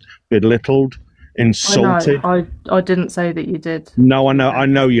names, belittled, insulted. I didn't say that you did. No, I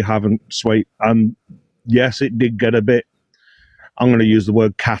know you haven't, sweet. And yes, it did get a bit, I'm going to use the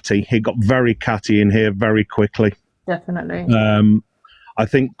word catty. It got very catty in here very quickly. Definitely. I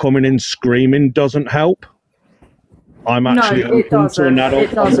think coming in screaming doesn't help. I'm actually open to an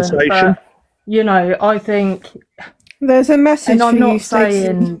adult conversation. But, you know, I think there's a message. And I'm for not you, Stacey.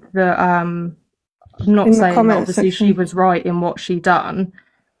 saying that. I'm not In the saying that comment obviously she was right in what she done.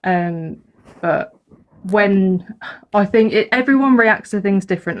 But when I think everyone reacts to things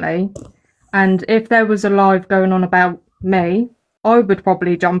differently, and if there was a live going on about me, I would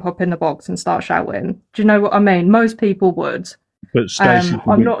probably jump up in the box and start shouting. Do you know what I mean? Most people would. But Stacey,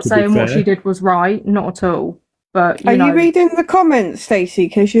 I'm not saying what she did was right, not at all. But Are you reading the comments, Stacey?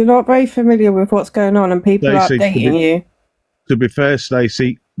 Because you're not very familiar with what's going on, and people are Stacey, updating you. To be fair,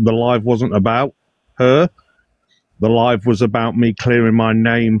 Stacey, the live wasn't about her. The live was about me clearing my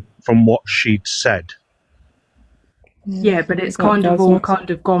name from what she'd said. Yeah, but it's kind of all kind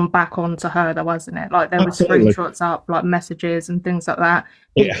of gone back onto her, though, hasn't it? Like there was Absolutely. screenshots up, like messages and things like that.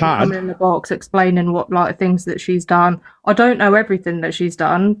 It People had. coming in the box explaining what like things that she's done. I don't know everything that she's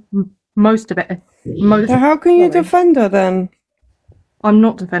done. Most of it. So how can you defend her then? I'm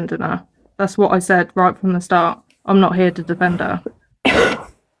not defending her. That's what I said right from the start. I'm not here to defend her.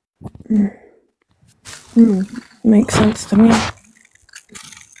 Makes sense to me.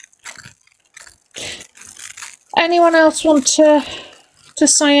 Anyone else want to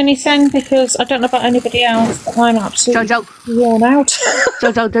say anything? Because I don't know about anybody else, but I'm absolutely worn out.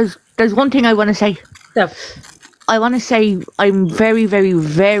 Jojo, there's one thing I want to say. No. I want to say I'm very, very,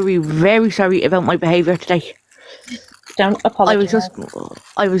 very, very sorry about my behaviour today. Don't apologise.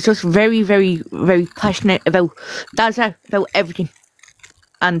 I was just very, very, very passionate about Daza, about everything.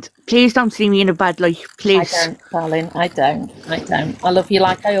 And please don't see me in a bad light, please. I don't, darling. I don't. I love you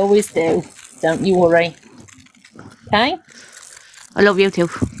like I always do. Don't you worry. Okay? I love you too.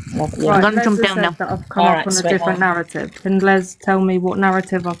 Love you. Right, I'm going to Les jump has down said now. that I've come up on a different narrative. Can Les tell me what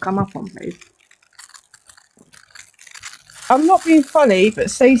narrative I've come up on, please? I'm not being funny,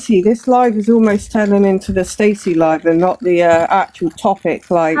 but Stacey, this live is almost turning into the Stacey live and not the actual topic.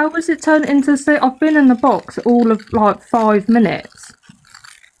 Like, how was it turned into? I've been in the box all of like 5 minutes.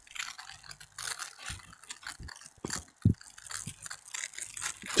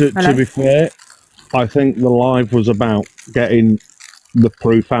 To be fair, I think the live was about getting the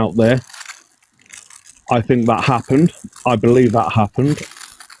proof out there. I think that happened. I believe that happened.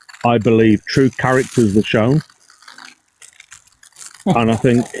 I believe true characters were shown. And I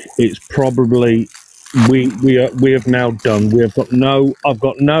think it's probably we have now done. We have got no.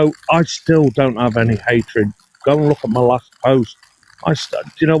 I still don't have any hatred. Go and look at my last post. Do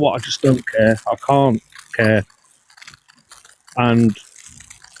you know what? I just don't care. I can't care. And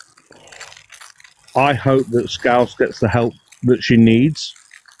I hope that Scouse gets the help that she needs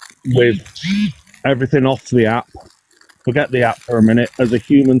with everything off the app. Forget the app for a minute. As a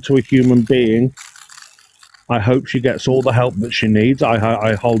human to a human being, I hope she gets all the help that she needs.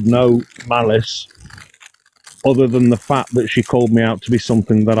 I hold no malice other than the fact that she called me out to be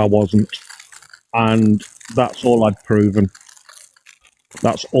something that I wasn't. And that's all I'd proven.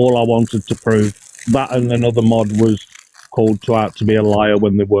 That's all I wanted to prove. That and another mod was called out to be a liar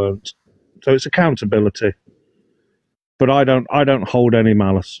when they weren't. So it's accountability. But I don't hold any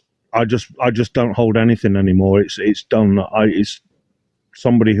malice. I just don't hold anything anymore. It's done. It's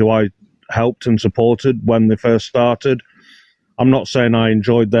somebody who I helped and supported when they first started. I'm not saying I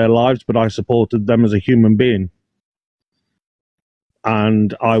enjoyed their lives, but I supported them as a human being.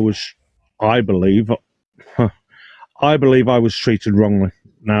 And I believe I was treated wrongly.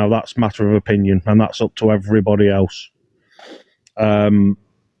 Now that's a matter of opinion, and that's up to everybody else.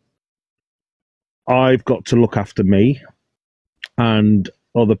 I've got to look after me and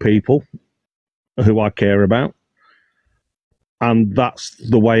other people who I care about. And that's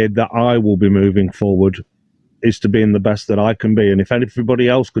the way that I will be moving forward, is to being the best that I can be. And if everybody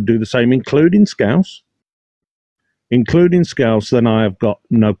else could do the same, including Scouse, then I have got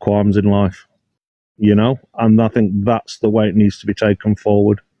no qualms in life, you know? And I think that's the way it needs to be taken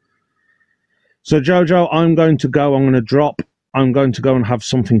forward. So, Jojo, I'm going to drop. I'm going to go and have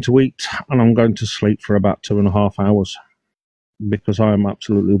something to eat, and I'm going to sleep for about 2.5 hours because I am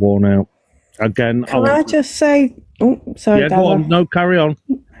absolutely worn out. Again, can I just say... Oh, sorry, yeah, go on. No, carry on.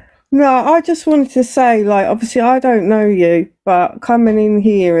 No, I just wanted to say, like, obviously I don't know you, but coming in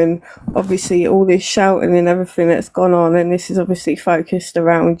here and obviously all this shouting and everything that's gone on, and this is obviously focused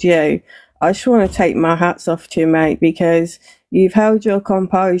around you, I just want to take my hats off to you, mate, because you've held your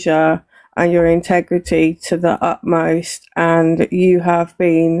composure and your integrity to the utmost, and you have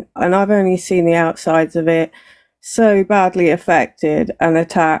been, and I've only seen the outsides of it, so badly affected and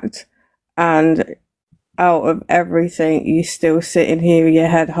attacked, and out of everything, you still sitting here with your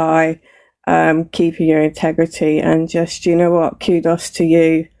head high, keeping your integrity, and just, you know what, kudos to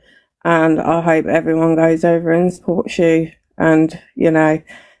you, and I hope everyone goes over and supports you, and, you know,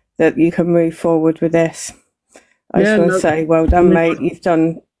 that you can move forward with this. I just want to say, well done, mate,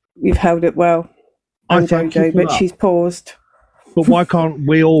 you've held it well. And JoJo, but she's paused. But why can't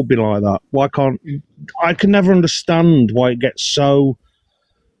we all be like that? Why can't... I can never understand why it gets so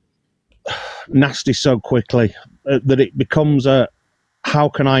nasty so quickly. that it becomes a, how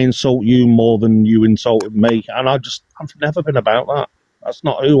can I insult you more than you insulted me? And I've never been about that. That's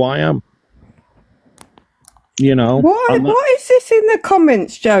not who I am. You know. What is this in the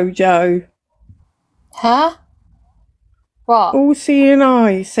comments, Jojo? Huh? What? All seeing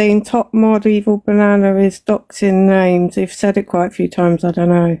eyes saying top mod evil banana is doxing names. They've said it quite a few times. I don't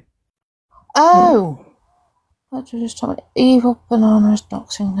know. Oh. What did you just tell me? Evil banana is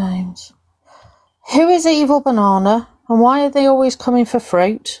doxing names. Who is evil banana? And why are they always coming for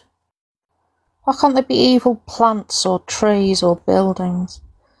fruit? Why can't they be evil plants or trees or buildings?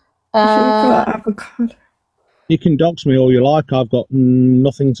 Avocado. You can dox me all you like. I've got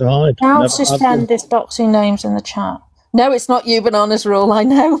nothing to hide. House's friend is doxing names in the chat. No, it's not you, Bananas Rule, I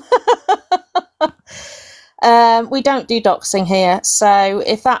know. We don't do doxing here. So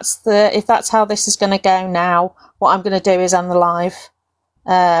if that's how this is going to go now, what I'm going to do is end the live.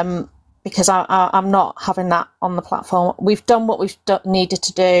 Because I'm not having that on the platform. We've done what we've needed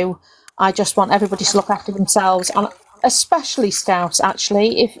to do. I just want everybody to look after themselves, and especially Scouse,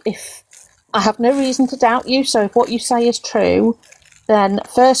 actually. If I have no reason to doubt you, so if what you say is true, then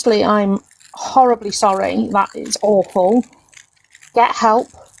firstly, I'm horribly sorry. That is awful. Get help.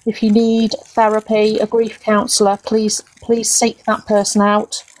 If you need therapy, a grief counsellor, please seek that person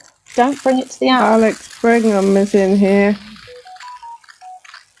out. Don't bring it to the app. Alex Brigham is in here.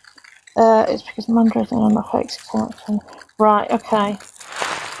 It's because Mandra's on my face. Right, okay.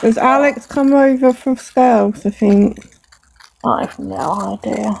 Has Alex come over from Scouse, I think? I've no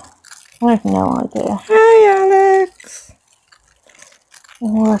idea. Hey, Alex.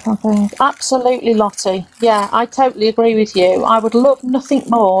 Absolutely, Lottie. Yeah, I totally agree with you. I would love nothing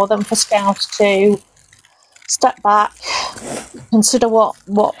more than for Scouse to step back, consider what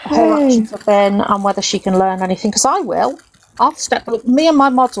her actions have been and whether she can learn anything, because I will. Me and my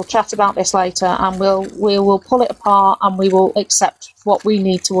mods will chat about this later, and we will pull it apart, and we will accept what we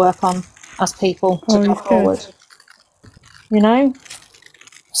need to work on as people to go forward. You know?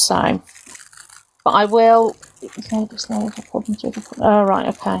 So, but I will. Oh, right,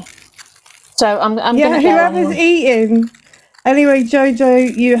 okay. So I'm going to go. Whoever's eating. Anyway,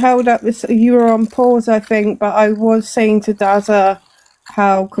 Jojo, you held up this. You were on pause, I think, but I was saying to Dazza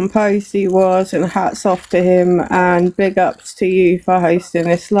how composed he was, and hats off to him, and big ups to you for hosting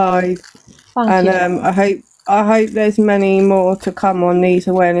this live. Thank you. I hope there's many more to come on these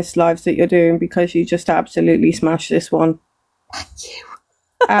awareness lives that you're doing, because you just absolutely smashed this one. Thank you.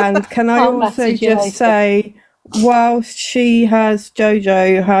 And can I also just say, whilst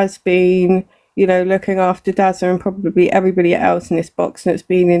Jojo has been, looking after Dazza and probably everybody else in this box that's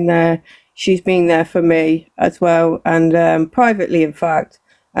been in there, she's been there for me as well, and privately, in fact.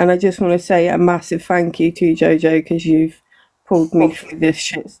 And I just want to say a massive thank you to you, Jojo, because you've pulled me through this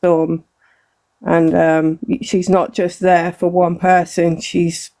shitstorm. And she's not just there for one person;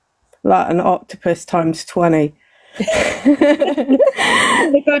 she's like an octopus times 20. Good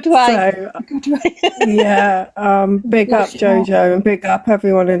way. Big up Jojo, and big up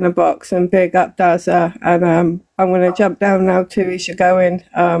everyone in the box, and big up Dazza. And I'm going to jump down now too as you're going.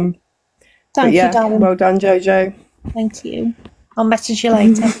 Thank you, darling. Well done, Jojo. Thank you. I'll message you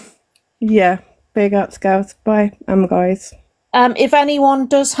later. Big up, Scouse. Bye, guys. If anyone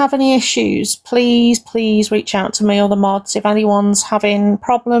does have any issues, please reach out to me or the mods. If anyone's having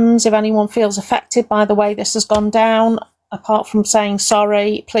problems, if anyone feels affected by the way this has gone down, apart from saying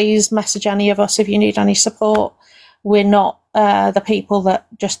sorry, please message any of us if you need any support. We're not the people that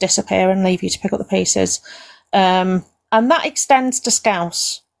just disappear and leave you to pick up the pieces. And that extends to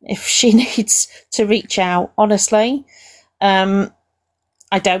Scouse. If she needs to reach out, honestly, I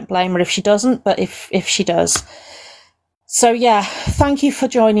don't blame her if she doesn't, but if she does. So yeah, thank you for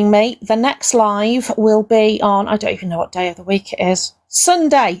joining me. The next live will be on, I don't even know what day of the week it is.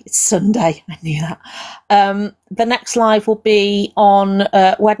 Sunday. It's Sunday. I knew that. The next live will be on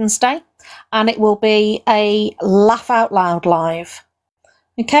Wednesday, and it will be a laugh out loud live.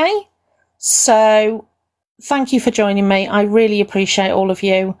 Okay? So thank you for joining me. I really appreciate all of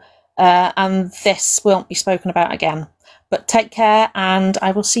you. And this won't be spoken about again. But take care, and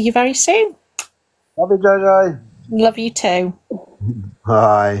I will see you very soon. Love you, Jojo. Love you too.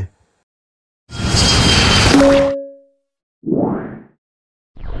 Bye.